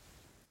 But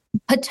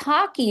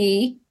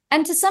Pataki,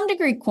 and to some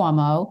degree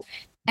Cuomo,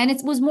 and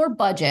it was more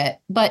budget,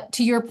 but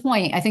to your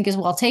point, I think is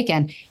well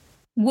taken,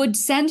 would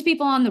send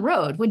people on the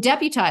road, would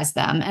deputize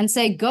them and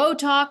say, go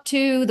talk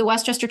to the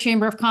Westchester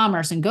Chamber of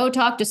Commerce and go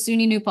talk to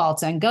SUNY New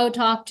Paltz and go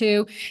talk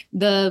to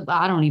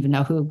I don't even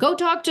know who, go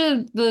talk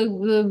to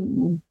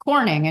the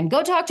Corning and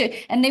go talk to,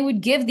 and they would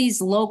give these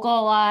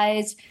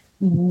localized,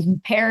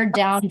 pared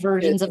down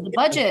versions of the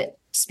budget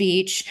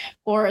speech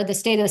or the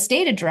State of the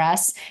State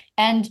address.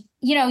 And,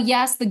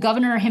 yes, the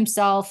governor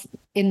himself,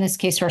 in this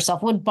case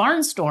herself, would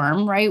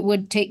barnstorm, right?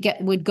 Would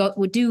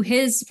do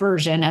his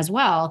version as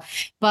well.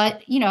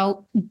 But,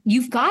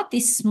 you've got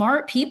these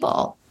smart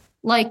people,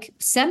 like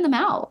send them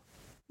out,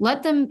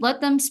 let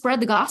them spread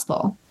the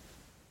gospel.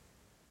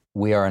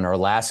 We are in our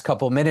last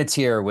couple minutes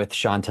here with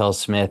Shontell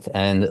Smith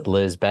and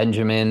Liz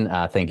Benjamin.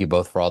 Thank you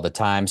both for all the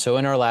time. So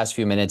in our last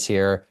few minutes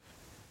here,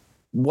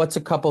 what's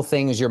a couple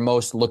things you're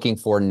most looking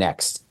for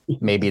next?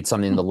 Maybe it's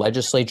something the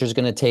legislature is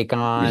going to take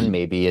on.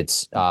 Maybe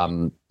it's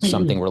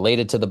something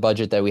related to the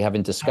budget that we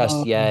haven't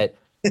discussed yet.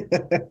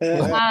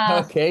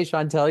 Okay,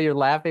 Shontell, you're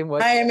laughing.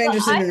 What? I am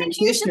interested in I think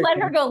you should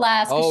let her go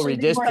last. Oh,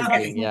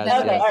 redistricting.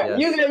 Yes, okay.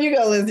 Yes. You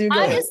go, Liz.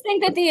 I just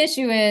think that the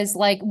issue is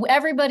like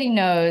everybody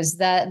knows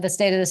that the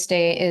State of the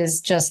State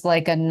is just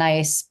like a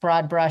nice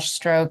broad brush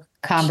stroke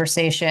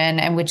conversation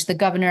in which the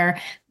governor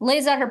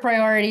lays out her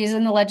priorities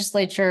and the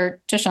legislature,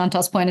 to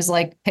Shontell's point, is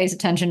like pays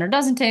attention or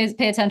doesn't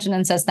pay attention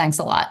and says thanks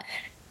a lot.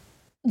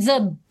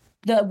 The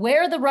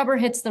where the rubber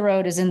hits the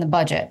road is in the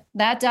budget.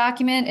 That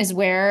document is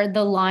where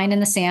the line in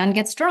the sand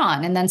gets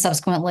drawn. And then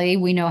subsequently,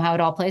 we know how it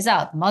all plays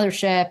out. The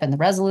mothership and the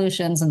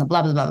resolutions and the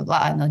blah, blah, blah, blah,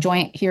 blah, and the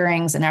joint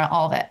hearings and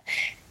all of it.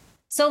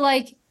 So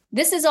like,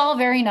 this is all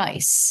very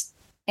nice.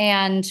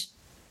 And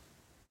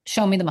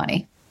show me the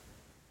money.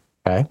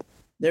 Okay.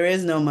 There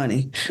is no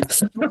money.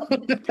 See,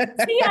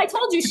 I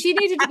told you she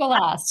needed to go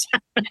last.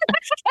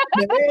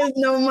 There is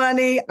no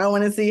money. I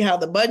want to see how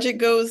the budget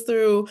goes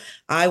through.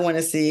 I want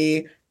to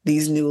see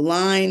these new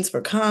lines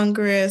for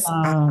Congress.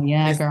 Oh,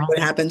 yeah, girl. What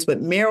happens with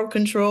mayoral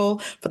control.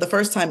 For the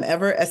first time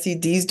ever,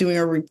 SED's doing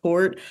a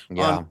report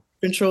on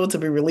control to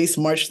be released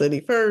March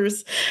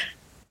 31st.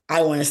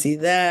 I want to see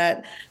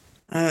that.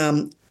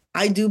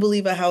 I do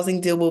believe a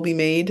housing deal will be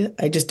made.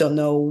 I just don't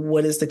know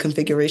what is the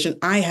configuration.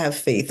 I have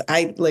faith.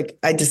 I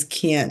just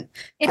can't.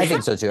 I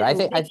think so too. I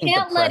think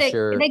the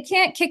pressure. They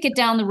can't kick it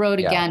down the road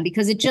again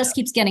because it just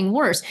keeps getting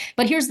worse.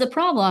 But here's the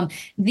problem.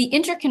 The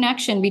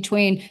interconnection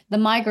between the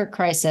migrant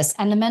crisis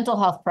and the mental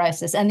health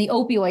crisis and the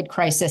opioid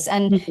crisis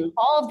and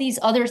all of these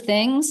other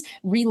things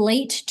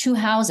relate to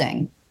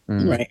housing.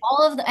 Right.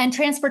 And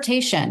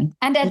transportation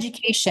and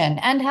education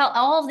and how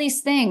all of these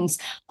things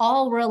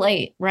all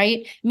relate,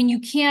 right? I mean, you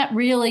can't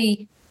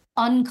really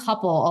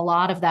uncouple a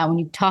lot of that when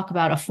you talk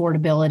about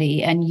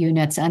affordability and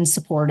units and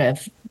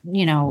supportive,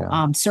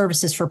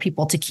 services for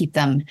people to keep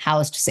them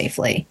housed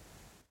safely.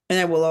 And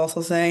I will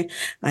also say,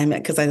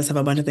 because I just have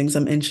a bunch of things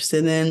I'm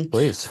interested in.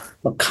 Please.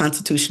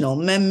 Constitutional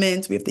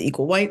amendments. We have the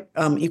equal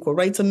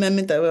rights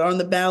amendment that are on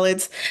the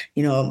ballots.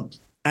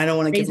 I don't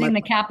want to raising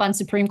the cap on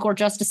Supreme Court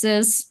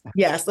justices.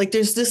 Yes,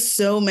 there's just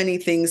so many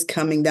things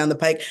coming down the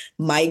pike.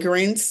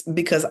 Migrants,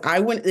 because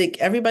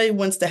everybody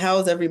wants to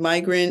house every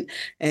migrant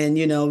and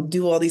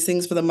do all these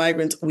things for the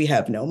migrants. We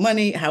have no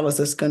money. How is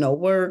this going to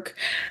work?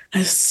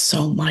 There's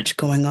so much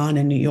going on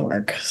in New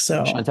York.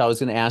 So, Shontell, I was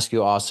going to ask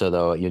you also,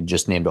 though. You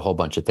just named a whole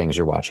bunch of things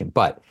you're watching,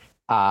 but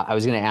I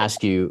was going to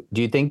ask you: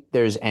 do you think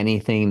there's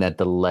anything that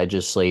the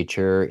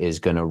legislature is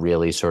going to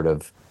really sort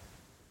of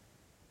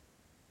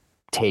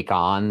take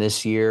on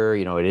this year?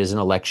 You know, it is an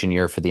election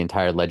year for the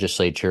entire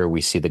legislature.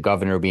 We see the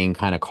governor being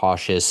kind of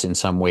cautious in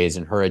some ways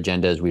in her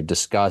agenda, as we've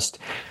discussed.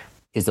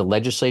 Is the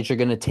legislature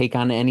going to take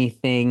on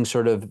anything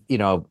sort of, you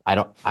know, I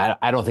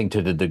don't think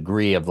to the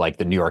degree of like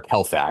the New York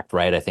Health Act,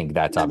 right? I think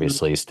that's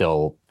obviously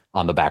still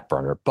on the back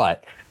burner,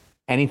 but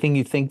anything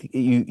you think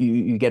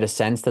you get a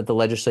sense that the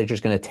legislature is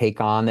going to take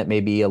on that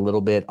may be a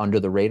little bit under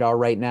the radar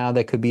right now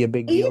that could be a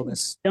big deal?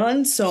 It's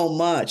done so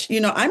much.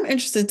 You know, I'm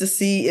interested to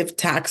see if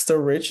tax the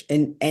rich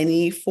in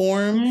any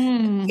form.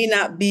 It may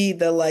not be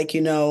the like,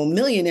 you know,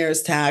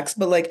 millionaires tax,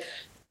 but like,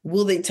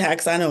 will they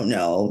tax, I don't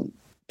know,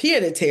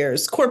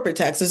 pied-a-terres, corporate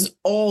taxes,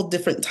 all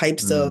different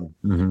types of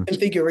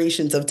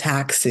configurations of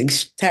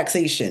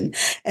taxation.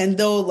 And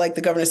though, like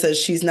the governor says,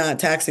 she's not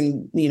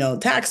taxing, you know,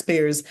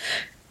 taxpayers,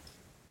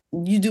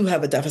 you do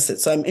have a deficit.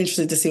 So I'm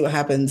interested to see what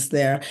happens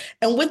there.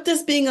 And with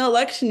this being an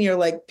election year,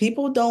 like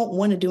people don't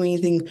want to do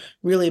anything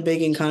really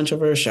big and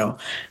controversial.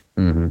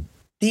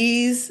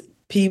 These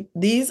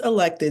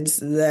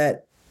electeds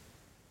that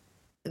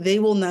they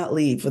will not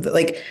leave with it.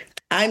 Like,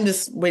 I'm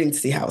just waiting to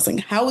see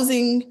housing.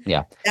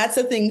 Yeah, that's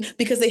the thing,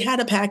 because they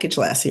had a package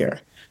last year.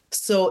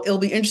 So it'll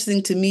be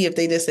interesting to me if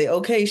they just say,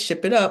 okay,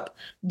 ship it up,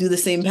 do the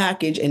same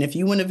package. And if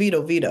you want to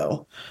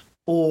veto,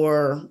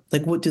 or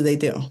like, what do they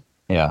do?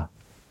 Yeah.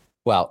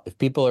 Well, if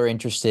people are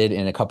interested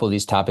in a couple of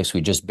these topics we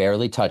just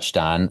barely touched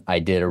on, I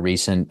did a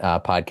recent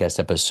podcast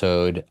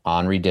episode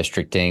on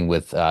redistricting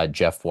with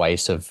Jeff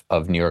Weiss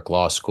of New York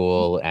Law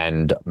School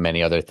and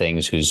many other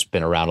things, who's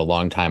been around a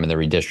long time in the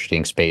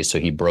redistricting space. So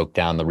he broke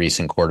down the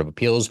recent Court of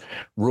Appeals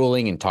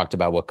ruling and talked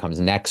about what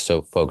comes next.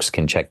 So folks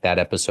can check that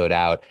episode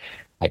out.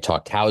 I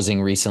talked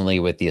housing recently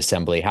with the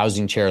Assembly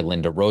Housing Chair,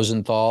 Linda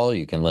Rosenthal.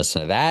 You can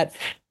listen to that.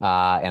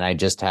 And I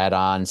just had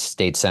on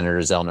State Senator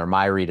Zellner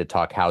Myrie to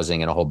talk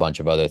housing and a whole bunch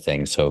of other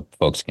things. So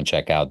folks can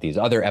check out these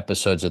other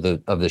episodes of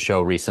the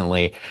show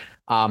recently.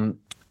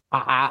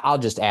 I'll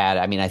just add,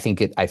 I mean, I think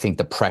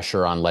the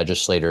pressure on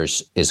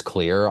legislators is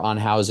clear on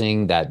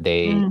housing, that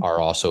they are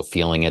also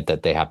feeling it,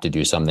 that they have to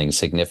do something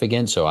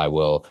significant. So I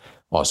will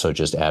also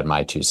just add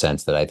my 2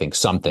 cents that I think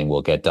something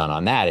will get done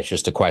on that. It's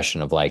just a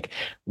question of like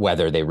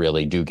whether they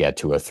really do get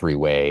to a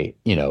three-way,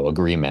 you know,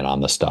 agreement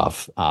on the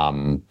stuff.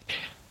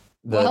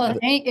 It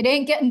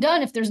ain't getting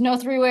done if there's no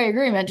three-way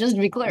agreement, just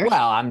to be clear.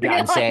 Well,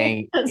 I'm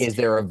saying, is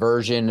there a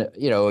version,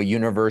 you know, a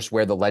universe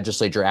where the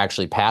legislature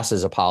actually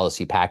passes a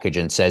policy package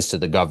and says to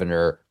the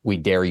governor, we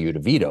dare you to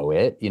veto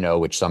it, you know,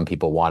 which some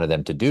people wanted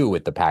them to do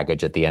with the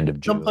package at the end of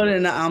June. They'll put it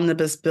in an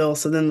omnibus bill.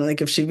 So then, like,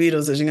 if she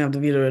vetoes it, she's gonna have to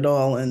veto it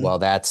all. And well,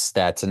 that's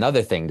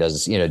another thing.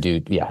 Does, you know,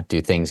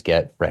 do things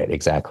get right?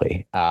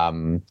 Exactly.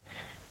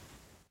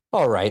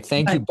 All right.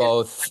 Thank you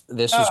both.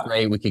 This was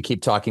great. We could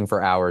keep talking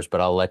for hours,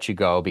 but I'll let you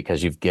go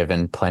because you've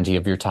given plenty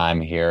of your time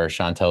here.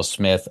 Shontell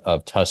Smith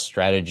of Tuss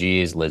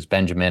Strategies, Liz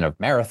Benjamin of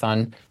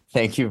Marathon.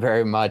 Thank you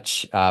very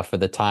much for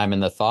the time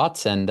and the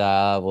thoughts. And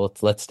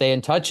let's stay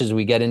in touch as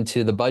we get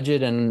into the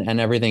budget and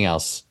everything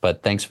else.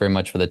 But thanks very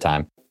much for the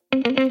time.